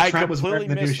see that? Trent was wearing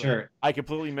the new shirt. I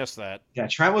completely missed that. Yeah,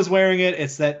 Trent was wearing it.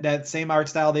 It's that same art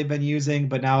style they've been using,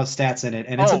 but now it's Stats in it,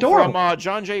 and it's adorable. From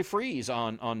John J. Freeze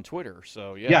on Twitter.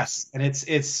 So yeah. Yes, and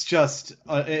it's just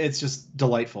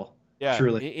delightful. Yeah,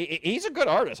 truly. He's a good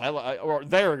artist. Or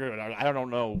they're a good artist. I don't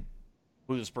know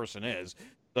who this person is.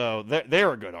 So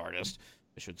they're a good artist,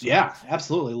 I should say. Yeah,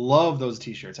 absolutely. Love those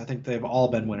T-shirts. I think they've all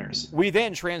been winners. We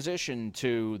then transition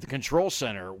to the Control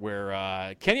Center,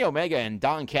 where Kenny Omega and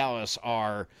Don Callis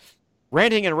are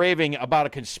ranting and raving about a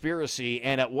conspiracy.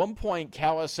 And at one point,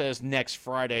 Callis says next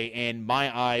Friday, and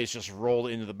my eyes just rolled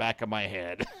into the back of my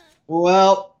head.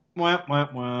 Well, Wah, wah,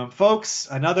 wah.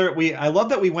 Folks, I love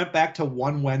that we went back to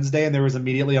one Wednesday and there was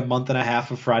immediately a month and a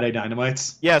half of Friday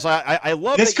Dynamites. Yes, I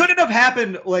love This that. couldn't have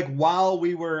happened like while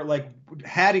we were like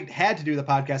had to do the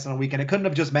podcast on a weekend. It couldn't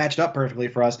have just matched up perfectly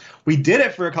for us. We did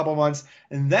it for a couple months,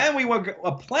 and then we were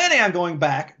planning on going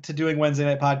back to doing Wednesday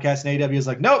night podcast. And AW is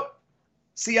like, nope.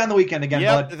 See you on the weekend again,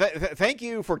 Yeah, bud. thank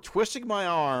you for twisting my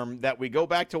arm that we go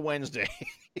back to Wednesday.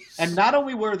 And not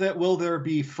only will there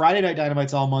be Friday night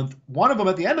Dynamites all month, one of them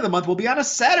at the end of the month will be on a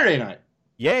Saturday night.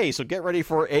 Yay! So get ready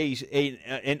for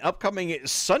an upcoming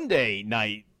Sunday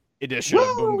night edition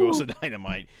of Boom Goes the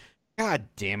Dynamite. God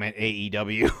damn it,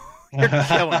 AEW! You're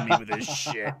killing me with this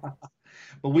shit.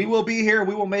 But we will be here.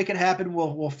 We will make it happen.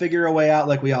 We'll figure a way out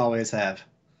like we always have.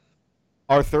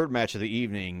 Our third match of the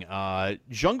evening,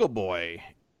 Jungle Boy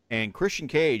and Christian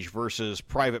Cage versus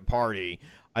Private Party,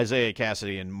 Isaiah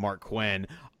Cassidy and Mark Quinn.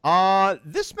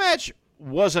 This match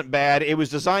wasn't bad. It was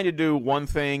designed to do one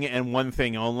thing and one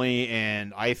thing only,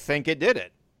 and I think it did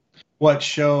it. What,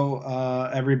 show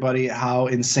everybody how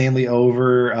insanely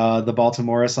over the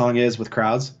Baltimore song is with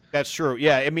crowds? That's true.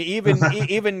 Yeah, I mean,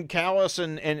 even Callis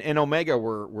and Omega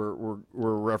were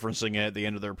referencing it at the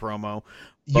end of their promo.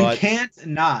 You can't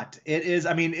not. It is.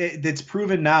 I mean, it's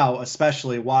proven now,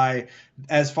 especially why,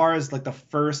 as far as like the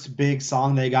first big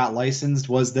song they got licensed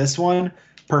was this one.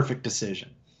 Perfect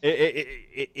decision.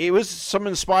 It was some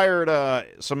inspired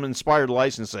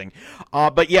licensing,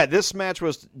 but yeah, this match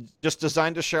was just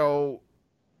designed to show,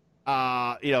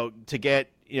 to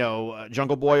get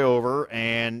Jungle Boy over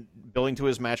and building to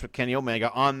his match with Kenny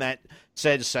Omega on that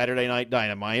said Saturday Night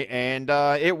Dynamite, and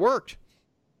it worked.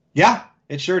 Yeah,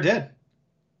 it sure did.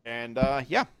 And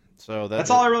so that's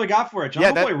all I really got for it.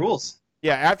 Jungle Boy rules.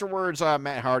 Yeah. Afterwards,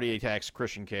 Matt Hardy attacks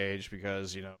Christian Cage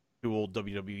because two old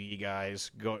WWE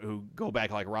guys who go back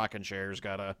like rocking chairs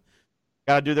gotta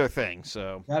do their thing.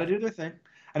 So gotta do their thing.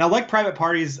 And I like Private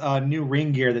Party's new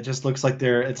ring gear that just looks like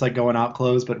it's like going out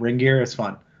clothes, but ring gear is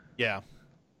fun. Yeah,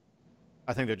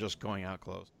 I think they're just going out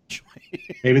clothes.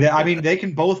 Maybe they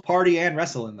can both party and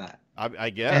wrestle in that. I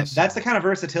guess. And that's the kind of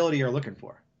versatility you're looking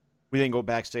for. We then go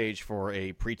backstage for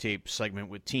a pre-tape segment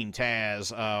with Team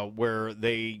Taz, where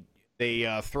they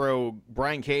throw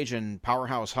Brian Cage and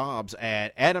Powerhouse Hobbs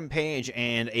at Adam Page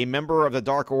and a member of the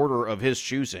Dark Order of his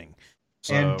choosing.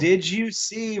 So, and did you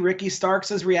see Ricky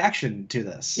Starks' reaction to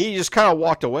this? He just kind of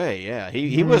walked away. Yeah,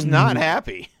 he was not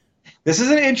happy. This is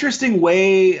an interesting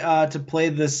way to play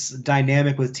this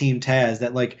dynamic with Team Taz,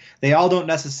 that like they all don't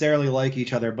necessarily like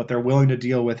each other, but they're willing to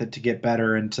deal with it to get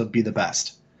better and to be the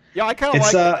best. Yeah, I kind of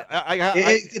like that.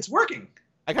 It's working.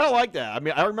 I kind of like that. I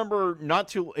mean, I remember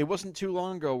it wasn't too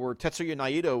long ago where Tetsuya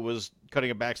Naito was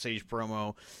cutting a backstage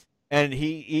promo, and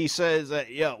he says that,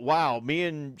 wow, me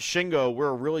and Shingo, we're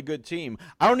a really good team.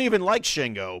 I don't even like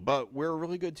Shingo, but we're a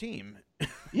really good team.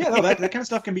 Yeah, no, that kind of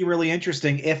stuff can be really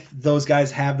interesting if those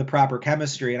guys have the proper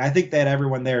chemistry, and I think that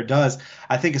everyone there does.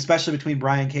 I think especially between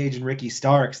Brian Cage and Ricky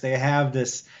Starks, they have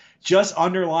this just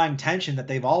underlying tension that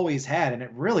they've always had, and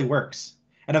it really works.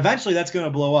 And eventually that's going to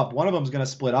blow up. One of them is going to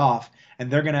split off,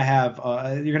 and they're going to have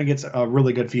you're going to get a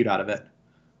really good feud out of it.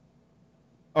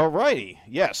 Alrighty,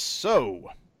 yes. So,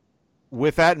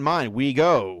 with that in mind, we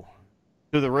go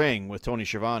to the ring with Tony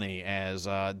Schiavone as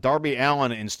Darby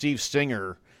Allin and Steve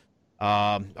Stinger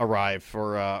arrive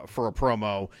for a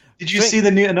promo. Did you see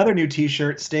another new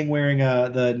T-shirt? Sting wearing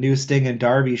the new Sting and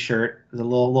Darby shirt, the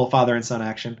little father and son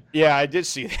action. Yeah, I did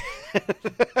see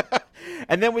that.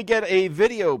 And then we get a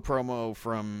video promo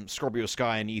from Scorpio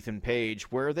Sky and Ethan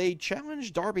Page where they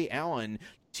challenge Darby Allin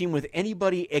to team with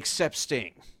anybody except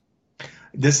Sting.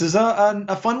 This is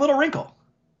a fun little wrinkle.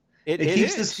 It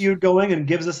keeps this feud going and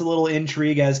gives us a little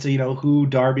intrigue as to who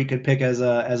Darby could pick as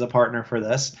a partner for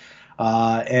this,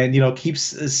 and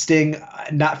keeps Sting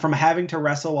not from having to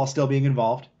wrestle while still being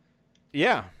involved.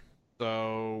 Yeah.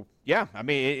 So yeah, I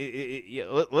mean,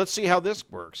 let's see how this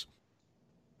works.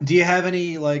 Do you have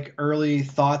any early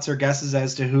thoughts or guesses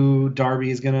as to who Darby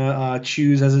is gonna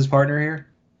choose as his partner here?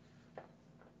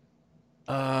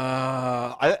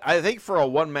 I think for a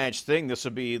one match thing, this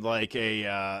would be like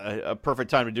a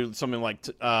perfect time to do something like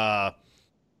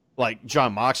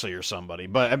John Moxley or somebody.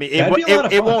 But I mean,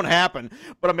 it won't happen.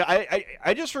 But I mean,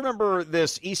 I just remember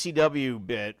this ECW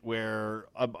bit where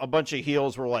a bunch of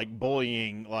heels were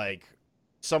bullying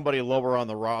somebody lower on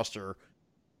the roster.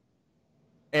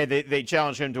 And they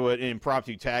challenge him to an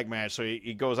impromptu tag match, so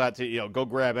he goes out to go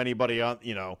grab anybody on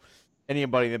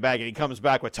anybody in the bag, and he comes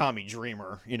back with Tommy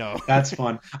Dreamer. That's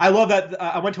fun. I love that.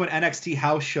 I went to an NXT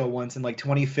house show once in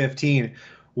 2015,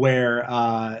 where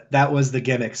that was the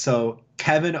gimmick. So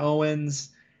Kevin Owens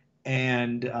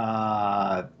and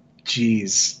Beth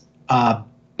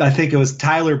I think it was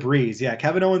Tyler Breeze. Yeah,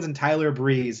 Kevin Owens and Tyler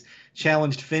Breeze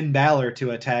challenged Finn Balor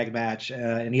to a tag match,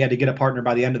 and he had to get a partner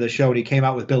by the end of the show, and he came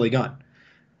out with Billy Gunn.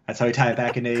 That's how he tied it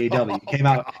back into AEW. He came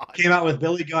out with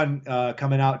Billy Gunn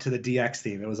coming out to the DX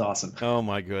theme. It was awesome. Oh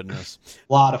my goodness.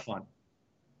 A lot of fun.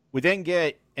 We then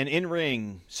get an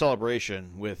in-ring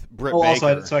celebration with Britt Oh, Baker.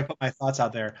 also, so I put my thoughts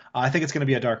out there. I think it's going to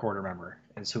be a Dark Order member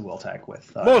is who we'll tag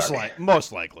with. most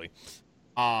Darby. likely.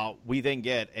 We then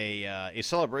get a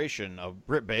celebration of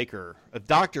Britt Baker,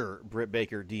 Dr. Britt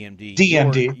Baker, DMD.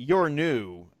 DMD. Your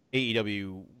new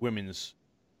AEW Women's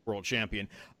World Champion.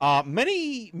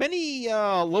 Many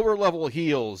lower level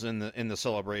heels in the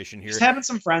celebration here. Just having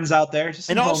some friends out there. Just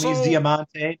some And homies. also-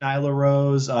 Diamante, Nyla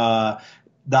Rose,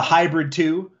 the Hybrid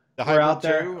 2. The We're out Hybrid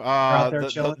there. too. We're out there the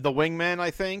chilling. Wingmen, I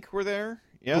think, were there.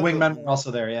 Yeah, The Wingmen were also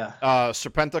there, yeah.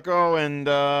 Serpentico and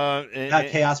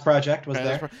Chaos Project was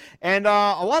there. and a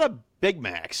lot of Big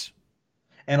Macs.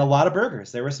 And a lot of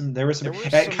burgers. There were some. There were It some kind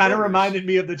of burgers. reminded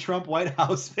me of the Trump White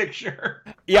House picture.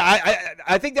 Yeah,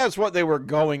 I think that's what they were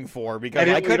going for because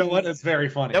And I you know couldn't. what? It's very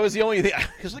funny. That was the only thing. I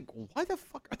was like, why the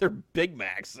fuck are there Big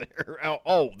Macs there?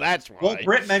 Oh, that's why. Well,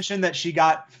 Britt mentioned that she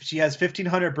has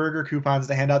 1,500 burger coupons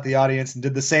to hand out to the audience, and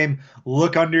did the same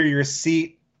look under your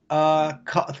seat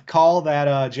call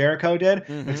that Jericho did.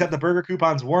 Mhm. Except the burger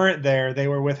coupons weren't there; they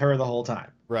were with her the whole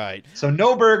time. Right. So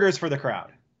no burgers for the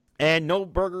crowd. And no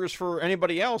burgers for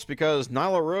anybody else because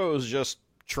Nyla Rose just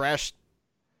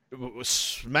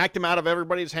smacked him out of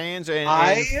everybody's hands and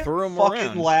I threw him fucking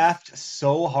around. laughed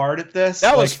so hard at this.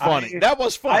 That was Like, funny. That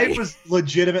was funny. I was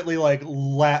legitimately like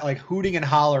hooting and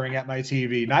hollering at my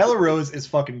TV. Nyla Rose is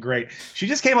fucking great. She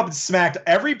just came up and smacked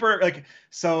every burger. Like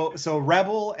so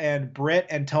Rebel and Britt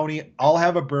and Tony all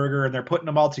have a burger and they're putting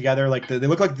them all together. Like they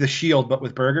look like the Shield but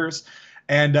with burgers.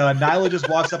 And Nyla just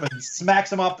walks up and smacks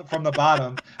them off from the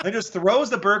bottom, and then just throws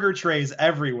the burger trays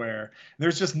everywhere.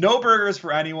 There's just no burgers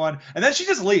for anyone, and then she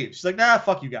just leaves. She's like, "Nah,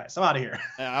 fuck you guys. I'm out of here."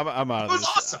 I'm out It of was this.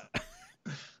 awesome.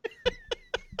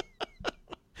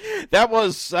 That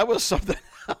was something else.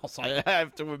 I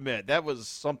have to admit that was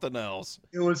something else.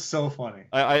 It was so funny.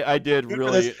 I did Good for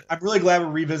really. this. I'm really glad we're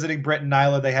revisiting Britt and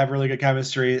Nyla. They have really good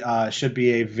chemistry. Should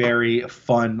be a very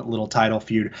fun little title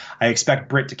feud. I expect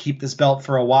Britt to keep this belt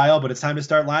for a while, but it's time to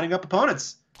start lining up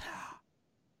opponents.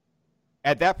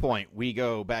 At that point, we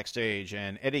go backstage,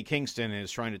 and Eddie Kingston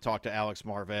is trying to talk to Alex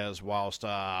Marvez, whilst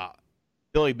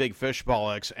Billy Big Fish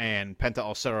Bollocks and Penta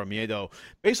El Cero Miedo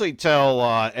basically tell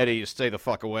Eddie to stay the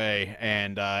fuck away.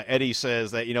 And Eddie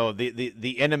says that,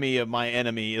 the enemy of my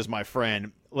enemy is my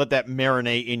friend. Let that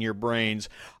marinate in your brains.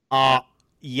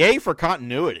 Yay for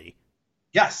continuity.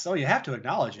 Yes, so you have to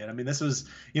acknowledge it. I mean, this was,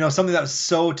 something that was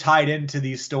so tied into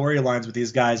these storylines with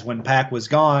these guys. When Pac was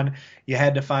gone, you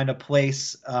had to find a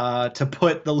place to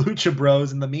put the Lucha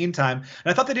Bros in the meantime. And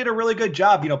I thought they did a really good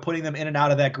job, putting them in and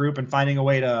out of that group and finding a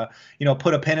way to,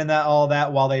 put a pin in all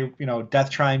that while they, Death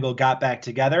Triangle got back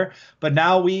together. But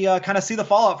now we kind of see the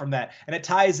fallout from that. And it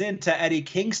ties into Eddie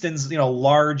Kingston's,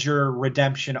 larger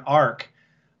redemption arc.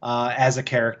 As a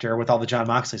character with all the Jon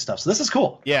Moxley stuff. So this is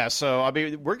cool. Yeah, so I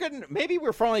mean,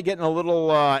 we're finally getting a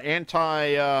little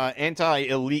anti-elite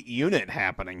unit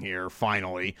happening here.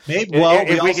 Finally, Maybe. Well,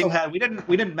 If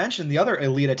we didn't mention the other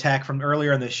elite attack from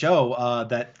earlier in the show.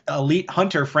 That elite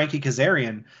hunter Frankie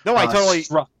Kazarian. No, I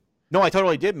struck.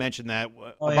 totally did mention that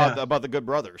about the Good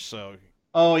Brothers. So.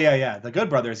 Oh yeah, the Good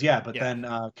Brothers, yeah. But then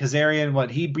Kazarian,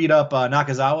 he beat up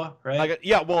Nakazawa, right?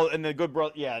 And the Good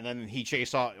Brother, and then he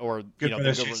chased off, or Good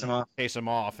Brothers chase him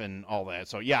off, and all that.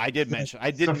 So yeah, I did mention.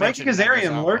 So Frankie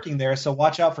Kazarian lurking there, so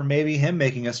watch out for maybe him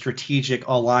making a strategic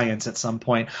alliance at some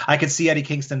point. I could see Eddie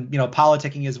Kingston,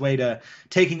 politicking his way to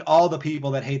taking all the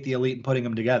people that hate the elite and putting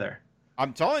them together.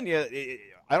 I'm telling you.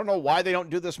 I don't know why they don't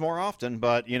do this more often,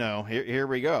 but here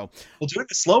we go. Well, doing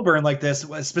a slow burn like this,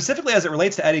 specifically as it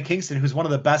relates to Eddie Kingston, who's one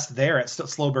of the best there at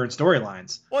slow burn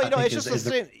storylines. Well, it's just the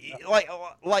same.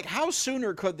 Like how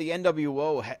sooner could the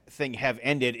NWO thing have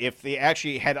ended if they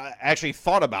actually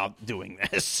thought about doing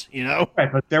this? Right,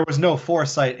 but there was no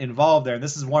foresight involved there, and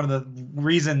this is one of the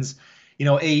reasons.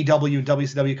 AEW and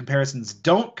WCW comparisons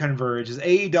don't converge, is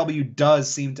AEW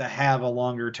does seem to have a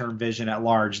longer term vision at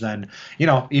large than,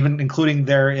 even including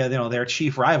their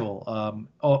chief rival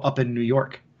up in New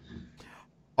York.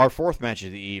 Our fourth match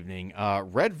of the evening,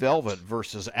 Red Velvet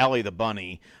versus Allie the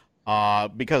Bunny.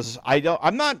 Because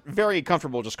I'm not very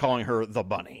comfortable just calling her the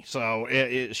Bunny. So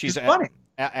she's Bunny.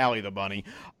 Allie the Bunny.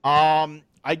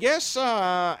 I guess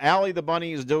Allie the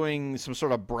Bunny is doing some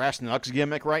sort of brass knucks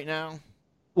gimmick right now.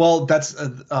 Well, that's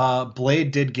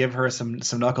Blade did give her some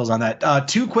knuckles on that.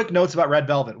 Two quick notes about Red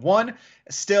Velvet. One,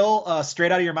 still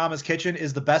Straight Out of Your Mama's Kitchen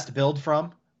is the best build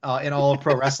from in all of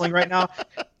pro wrestling right now.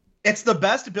 It's the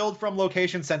best build from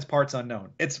location since parts unknown.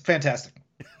 It's fantastic.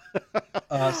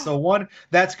 So one,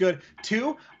 that's good.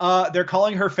 Two, they're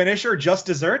calling her finisher just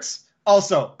desserts.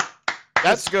 Also,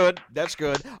 That's good. That's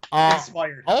good.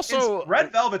 inspired. Also,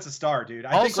 Red Velvet's a star, dude.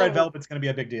 I think also- Red Velvet's going to be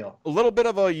a big deal. a little bit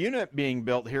of a unit being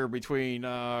built here between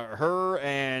her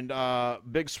and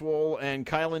Big Swole and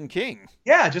Kylan King.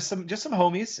 Yeah, just some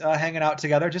homies hanging out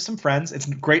together, just some friends. It's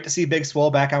great to see Big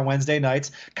Swole back on Wednesday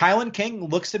nights. Kylan King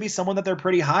looks to be someone that they're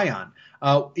pretty high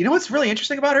on. You know what's really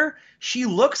interesting about her? She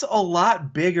looks a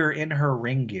lot bigger in her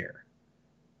ring gear.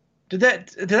 Did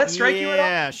that strike you at all?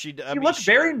 Yeah, She looks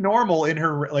very normal in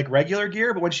her like regular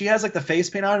gear, but when she has like the face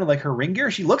paint on and like her ring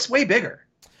gear, she looks way bigger.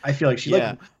 I feel like she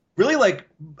like really like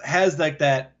has like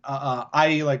that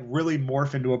I like really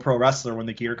morph into a pro wrestler when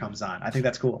the gear comes on. I think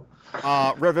that's cool.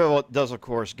 Red Velvet does, of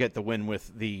course, get the win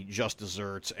with the Just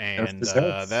Desserts, and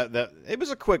that it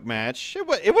was a quick match.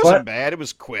 It wasn't bad. It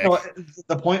was quick.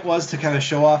 The point was to kind of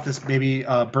show off this maybe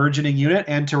burgeoning unit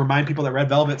and to remind people that Red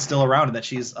Velvet's still around and that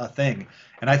she's a thing.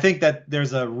 And I think that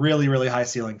there's a really, really high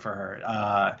ceiling for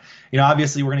her.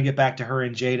 Obviously, we're going to get back to her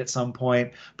and Jade at some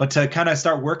point, but to kind of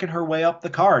start working her way up the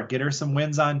card, get her some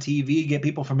wins on TV, get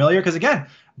people familiar. Because again,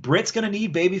 Britt's going to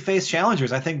need babyface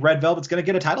challengers. I think Red Velvet's going to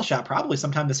get a title shot probably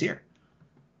sometime this year.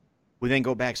 We then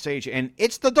go backstage, and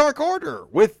it's the Dark Order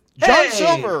with John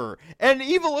Silver and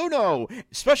Evil Uno.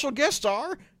 Special guest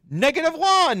star,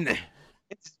 -1.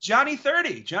 It's Johnny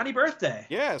 30, Johnny birthday.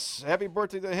 Yes, happy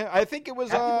birthday to him. I think it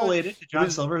was happy belated to John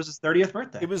Silver. It was his 30th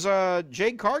birthday. It was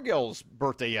Jade Cargill's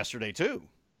birthday yesterday too.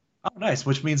 Oh, nice.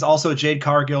 Which means also Jade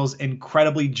Cargill's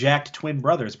incredibly jacked twin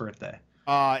brother's birthday.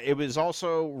 It was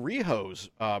also Riho's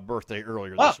birthday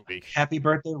earlier this week. Happy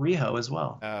birthday, Riho, as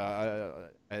well.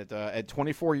 At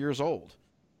 24 years old.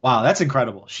 Wow, that's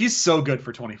incredible. She's so good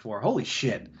for 24. Holy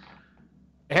shit.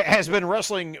 Has been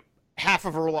wrestling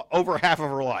over half of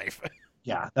her life.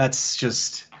 Yeah, that's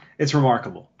just, it's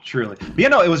remarkable, truly.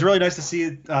 But it was really nice to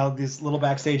see these little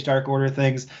backstage Dark Order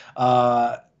things.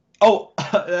 The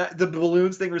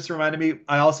balloons thing just reminded me.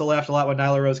 I also laughed a lot when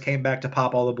Nyla Rose came back to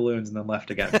pop all the balloons and then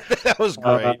left again. That was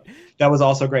great. That was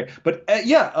also great. But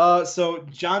so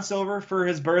John Silver for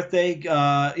his birthday,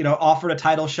 offered a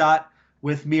title shot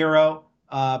with Miro.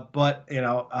 But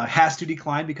has to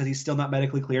decline because he's still not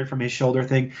medically cleared from his shoulder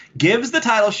thing. Gives the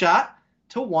title shot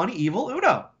to one Evil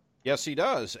Uno. Yes, he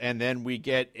does. And then we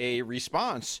get a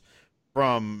response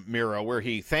from Miro where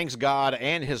he thanks God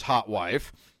and his hot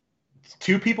wife.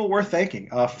 Two people worth thanking.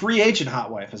 Free agent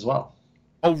hot wife as well.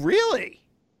 Oh, really?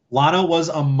 Lana was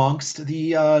amongst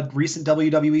the recent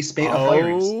WWE spate of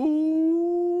fighters. Oh,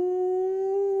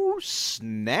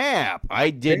 snap.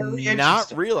 I did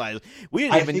not realize. We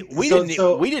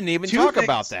didn't even talk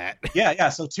about that. Yeah.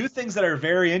 So two things that are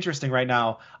very interesting right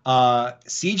now.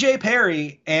 CJ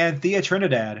Perry and Thea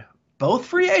Trinidad, both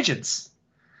free agents.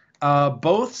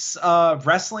 Both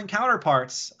wrestling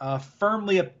counterparts,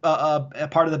 firmly a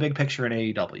part of the big picture in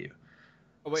AEW.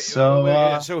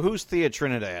 So who's Thea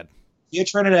Trinidad? Thea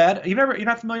Trinidad. You're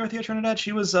not familiar with Thea Trinidad?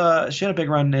 She was she had a big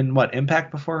run in Impact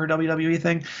before her WWE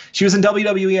thing. She was in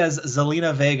WWE as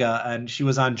Zelina Vega, and she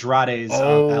was on Andrade's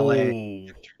LA.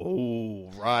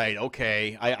 Oh, right.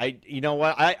 Okay. I you know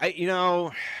what?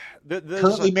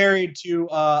 Currently married to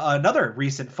another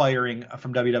recent firing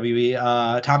from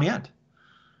WWE, Tommy End.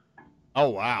 Oh,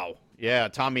 wow. Yeah,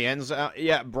 Tommy End's out.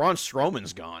 Yeah, Braun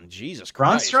Strowman's gone. Jesus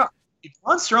Christ.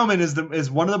 Braun Strowman is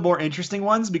one of the more interesting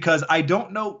ones because I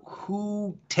don't know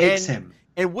who takes him.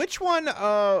 And which one?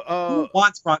 Who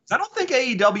wants Braun? I don't think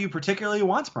AEW particularly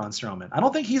wants Braun Strowman. I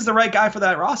don't think he's the right guy for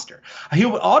that roster. He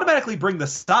would automatically bring the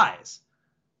size,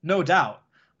 no doubt.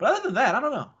 But other than that, I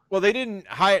don't know. Well, they didn't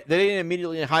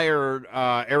immediately hire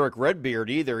Eric Redbeard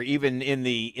either, even in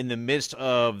the midst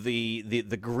of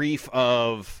the grief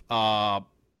of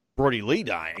Brody Lee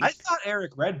dying. I thought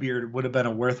Eric Redbeard would have been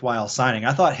a worthwhile signing.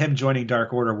 I thought him joining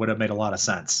Dark Order would have made a lot of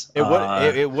sense. It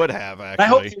would have, actually. I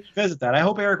hope they revisit that. I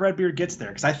hope Eric Redbeard gets there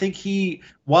because I think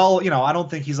I don't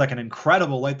think he's like an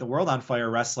incredible light the world on fire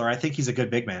wrestler. I think he's a good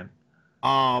big man.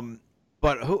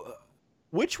 But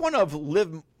which one of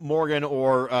Liv Morgan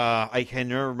or I can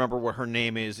never remember what her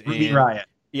name is? Ruby Riott.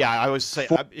 Yeah, I was saying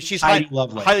she's Heidi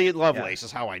Lovelace. Heidi Lovelace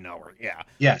is how I know her. Yeah.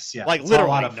 Yes. Like it's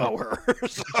literally know her.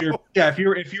 So. If you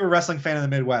were a wrestling fan in the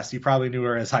Midwest, you probably knew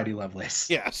her as Heidi Lovelace.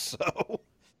 Yeah. So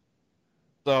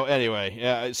anyway,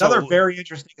 yeah. Another very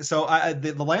interesting. So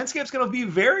the landscape's going to be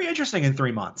very interesting in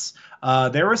 3 months.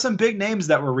 There were some big names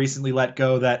that were recently let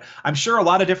go that I'm sure a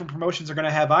lot of different promotions are going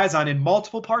to have eyes on in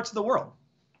multiple parts of the world.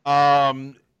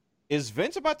 Is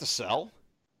Vince about to sell?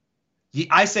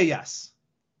 I say yes.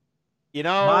 You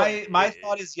know, my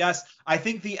thought is yes. I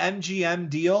think the MGM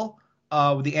deal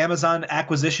the Amazon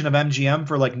acquisition of MGM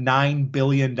for like $9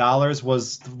 billion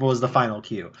was the final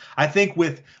cue. I think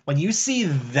when you see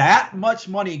that much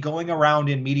money going around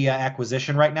in media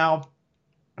acquisition right now,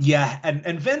 yeah,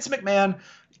 and Vince McMahon,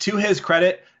 to his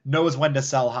credit, knows when to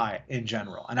sell high in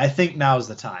general, and I think now's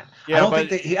the time. Yeah, I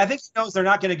think he knows they're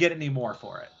not going to get any more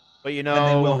for it. But you And they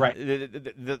know, will, right.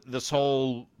 this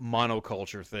whole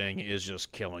monoculture thing is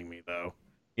just killing me, though.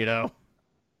 You know.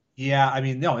 Yeah, I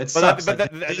mean, no, it sucks.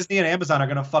 Disney and Amazon are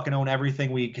going to fucking own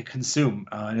everything we consume,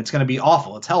 and it's going to be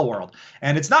awful. It's hell world,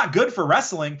 and it's not good for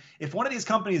wrestling. If one of these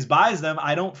companies buys them,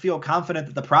 I don't feel confident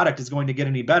that the product is going to get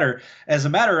any better. As a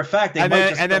matter of fact, and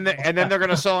then they're going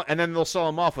to sell, and then they'll sell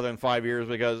them off within 5 years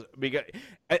because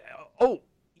oh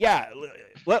yeah,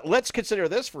 let's consider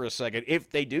this for a second.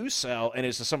 If they do sell, and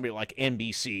it's to somebody like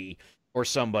NBC or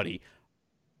somebody,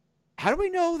 how do we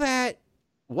know that?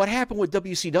 What happened with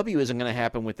WCW isn't going to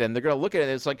happen with them. They're going to look at it.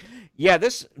 It's like, yeah,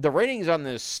 the ratings on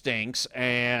this stinks,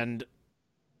 and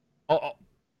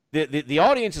the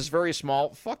audience is very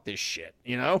small. Fuck this shit.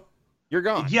 You know, you're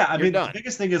gone. Yeah, I mean, done. The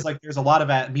biggest thing is like there's a lot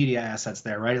of media assets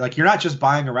there, right? Like you're not just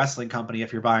buying a wrestling company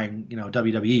if you're buying,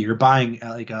 WWE. You're buying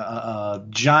like a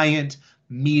giant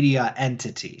media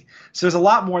entity. So there's a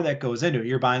lot more that goes into it.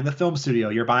 You're buying the film studio,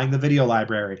 you're buying the video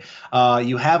library.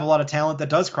 You have a lot of talent that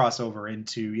does cross over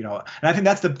into, and I think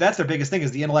that's their biggest thing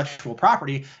is the intellectual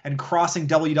property and crossing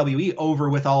WWE over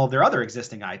with all of their other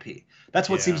existing IP. That's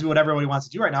what seems to be what everybody wants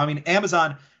to do right now. I mean,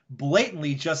 Amazon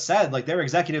blatantly just said, like their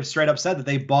executives straight up said that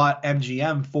they bought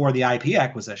MGM for the IP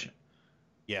acquisition.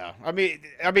 Yeah, I mean,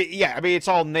 it's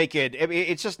all naked. I mean,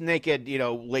 it's just naked,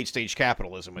 late stage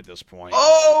capitalism at this point.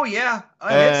 Oh yeah,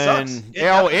 it sucks.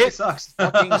 It sucks.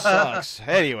 Fucking sucks.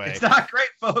 Anyway, it's not great,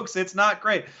 folks. It's not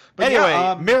great. But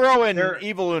anyway, Miro and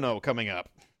Evil Uno coming up.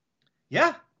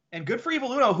 Yeah, and good for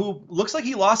Evil Uno, who looks like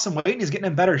he lost some weight and he's getting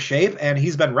in better shape, and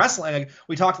he's been wrestling.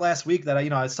 We talked last week that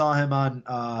I saw him on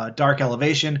Dark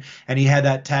Elevation, and he had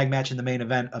that tag match in the main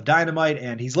event of Dynamite,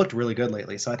 and he's looked really good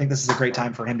lately. So I think this is a great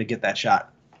time for him to get that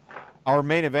shot. Our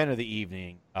main event of the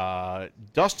evening,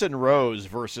 Dustin Rhodes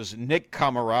versus Nick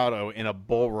Comoroto in a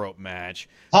bull rope match.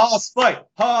 Hoss fight!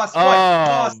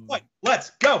 Let's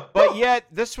go! But yet,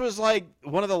 this was like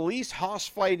one of the least Hoss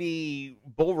fighty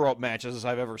bull rope matches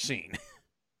I've ever seen.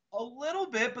 A little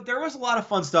bit, but there was a lot of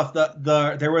fun stuff.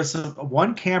 There was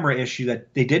one camera issue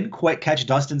that they didn't quite catch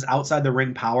Dustin's outside the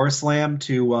ring power slam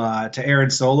to Aaron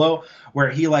Solo, where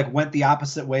he like went the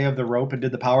opposite way of the rope and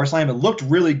did the power slam. It looked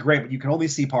really great, but you can only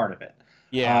see part of it.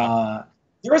 Yeah.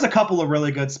 There was a couple of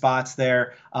really good spots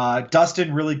there.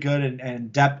 Dustin really good and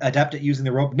adept at using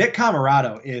the rope. Nick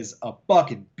Comoroto is a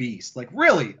fucking beast, like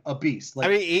really a beast. Like,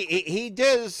 I mean, he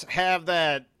does have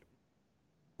that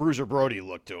Bruiser Brody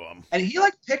look to him. And he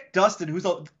like picked Dustin,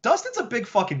 Dustin's a big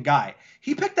fucking guy.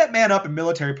 He picked that man up and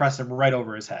military pressed him right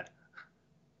over his head.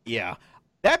 Yeah.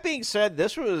 That being said,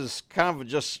 this was kind of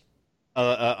just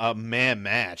a man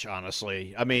match,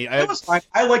 honestly. I mean, it was fine.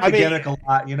 I like the gimmick a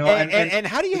lot, And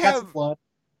how do you have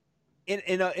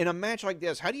in a match like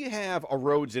this? How do you have a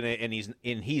Rhodes in it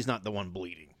and he's not the one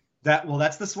bleeding?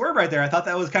 That's the swerve right there. I thought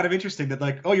that was kind of interesting. That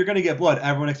like, oh, you're going to get blood.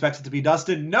 Everyone expects it to be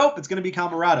Dustin. Nope, it's going to be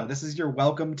Comoroto. This is your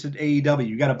welcome to AEW.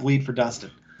 You got to bleed for Dustin.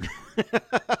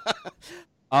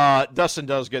 Dustin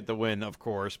does get the win, of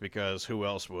course, because who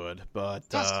else would? But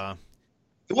it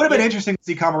would have been interesting to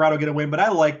see Comoroto get a win. But I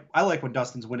like when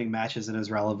Dustin's winning matches and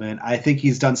is relevant. I think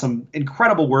he's done some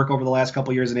incredible work over the last couple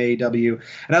of years in AEW,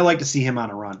 and I like to see him on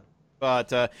a run.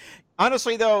 But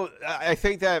honestly, though, I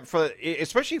think that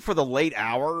especially for the late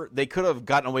hour, they could have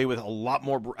gotten away with a lot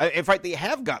more. In fact, they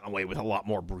have gotten away with a lot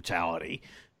more brutality,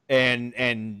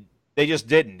 and they just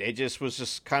didn't. It just was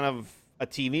just kind of a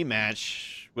TV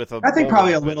match with a. I think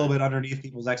probably a little bit underneath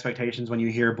people's expectations when you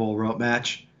hear bull rope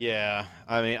match. Yeah,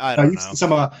 I mean, I don't know.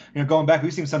 Some going back,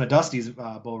 we've seen some of Dusty's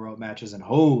bull rope matches, and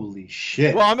holy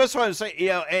shit. Well, I'm just trying to say,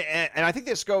 and I think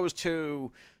this goes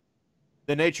to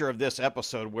the nature of this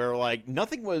episode, where like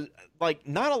nothing was like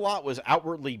not a lot was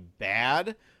outwardly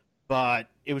bad, but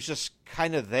it was just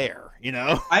kind of there,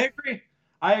 I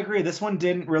agree. This one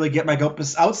didn't really get my goat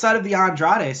outside of the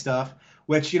Andrade stuff,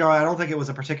 which I don't think it was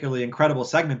a particularly incredible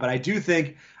segment, but I do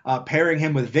think pairing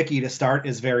him with Vicky to start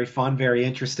is very fun, very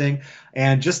interesting,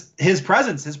 and just his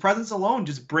presence alone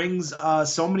just brings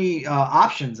so many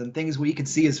options and things we can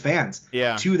see as fans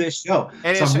to this show.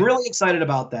 And so I'm really excited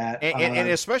about that, and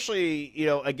especially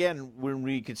again when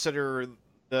we consider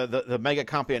the Mega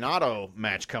Campeonato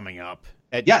match coming up.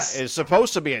 It's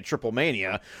supposed to be at Triple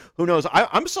Mania. Who knows?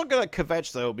 I'm still gonna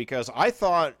kvetch though, because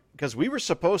we were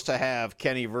supposed to have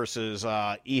Kenny versus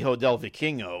Hijo del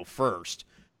Vikingo first,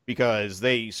 because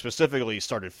they specifically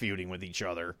started feuding with each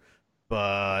other.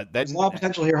 But There's a lot of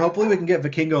potential here. Hopefully, we can get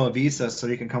Vikingo a visa so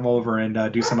he can come over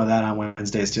and do some of that on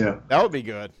Wednesdays too. that would be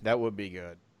good. That would be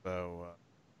good. So,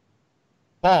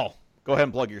 Paul, go ahead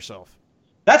and plug yourself.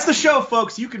 That's the show,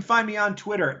 folks. You can find me on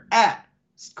Twitter at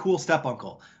Cool Step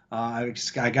Uncle. I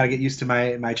got to get used to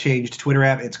my changed Twitter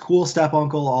app. It's Cool Step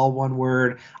Uncle, all one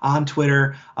word, on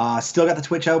Twitter. Still got the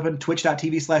Twitch open,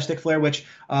 twitch.tv/DickFlair, which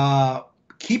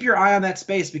keep your eye on that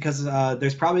space because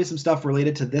there's probably some stuff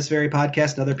related to this very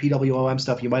podcast and other PWOM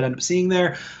stuff you might end up seeing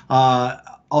there.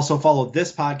 Also follow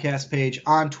this podcast page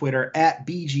on Twitter at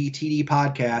BGTD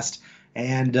Podcast.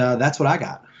 And that's what I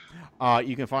got.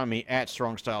 You can find me at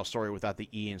Strong Style Story without the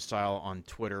E in style on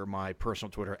Twitter. My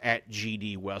personal Twitter at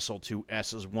GD Wessel, 2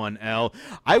 S's, 1 L.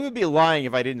 I would be lying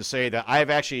if I didn't say that I've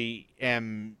actually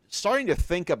am starting to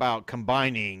think about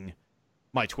combining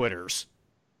my Twitters,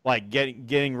 like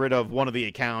getting rid of one of the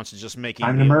accounts and just making.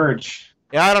 Time to merge.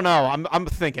 Yeah, I don't know. I'm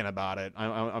thinking about it.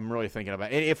 I'm really thinking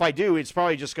about it. And if I do, it's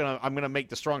probably just I'm gonna make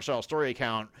the Strong Style Story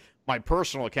account my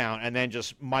personal account and then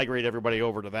just migrate everybody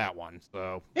over to that one.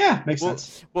 So yeah, makes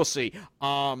sense. We'll see.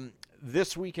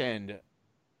 This weekend,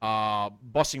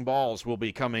 Busting Balls will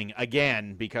be coming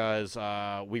again because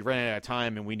we ran out of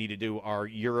time and we need to do our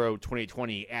Euro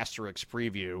 2020 Asterix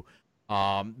preview.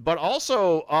 But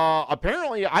also,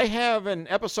 apparently, I have an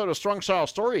episode of Strong Style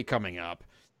Story coming up.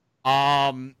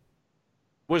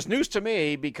 Was news to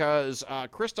me because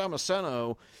Chris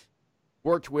Damasceno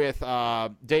worked with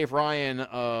Dave Ryan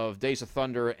of Days of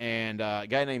Thunder and a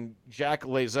guy named Jack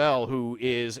Lazell, who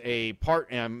is and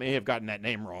I may have gotten that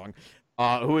name wrong,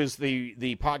 who is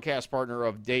the podcast partner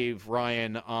of Dave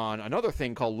Ryan on another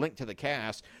thing called Link to the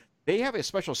Cast. They have a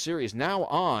special series now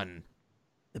on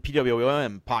the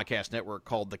PWM podcast network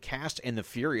called The Cast and the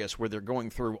Furious, where they're going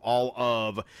through all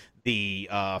of the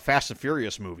Fast and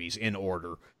Furious movies in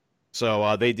order.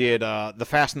 So they did The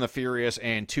Fast and the Furious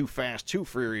and Too Fast, Too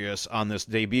Furious on this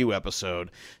debut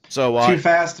episode. So Too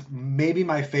Fast, maybe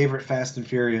my favorite Fast and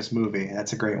Furious movie.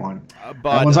 That's a great one.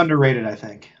 That one's underrated, I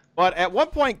think. But at one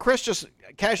point, Chris just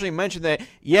casually mentioned that,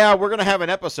 yeah, we're going to have an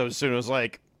episode soon. It was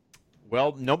like,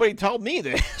 well, nobody told me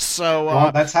this.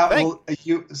 So that's how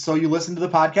you listen to the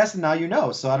podcast and now you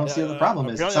know. So I don't see what the problem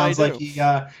is. It sounds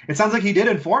like he did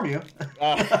inform you.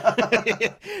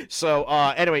 So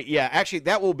anyway, yeah, actually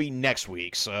that will be next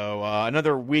week. So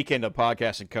another weekend of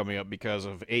podcasting coming up because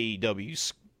of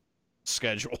AEW's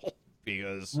schedule.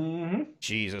 Because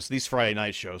Jesus, these Friday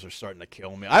night shows are starting to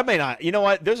kill me. I may not. You know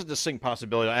what? There's a distinct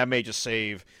possibility I may just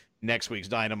save next week's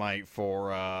Dynamite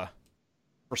for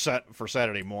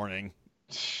Saturday morning.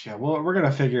 Yeah, well, we're gonna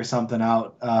figure something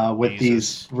out with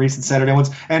these recent Saturday ones.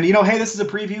 And hey, this is a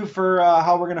preview for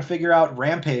how we're gonna figure out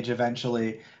Rampage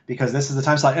eventually, because this is the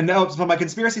time slot. And so my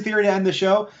conspiracy theory to end the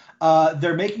show,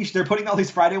 they're putting all these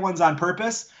Friday ones on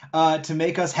purpose to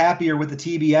make us happier with the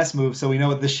TBS move, so we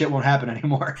know that this shit won't happen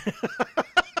anymore.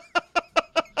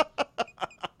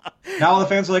 Now all the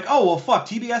fans are like, oh well, fuck,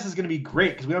 TBS is gonna be great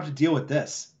because we don't have to deal with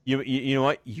this. You know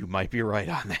what? You might be right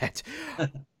on that.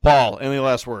 Paul, any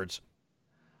last words?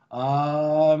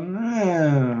 Yeah.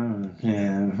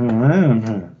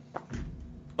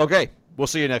 Okay, we'll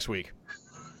see you next week.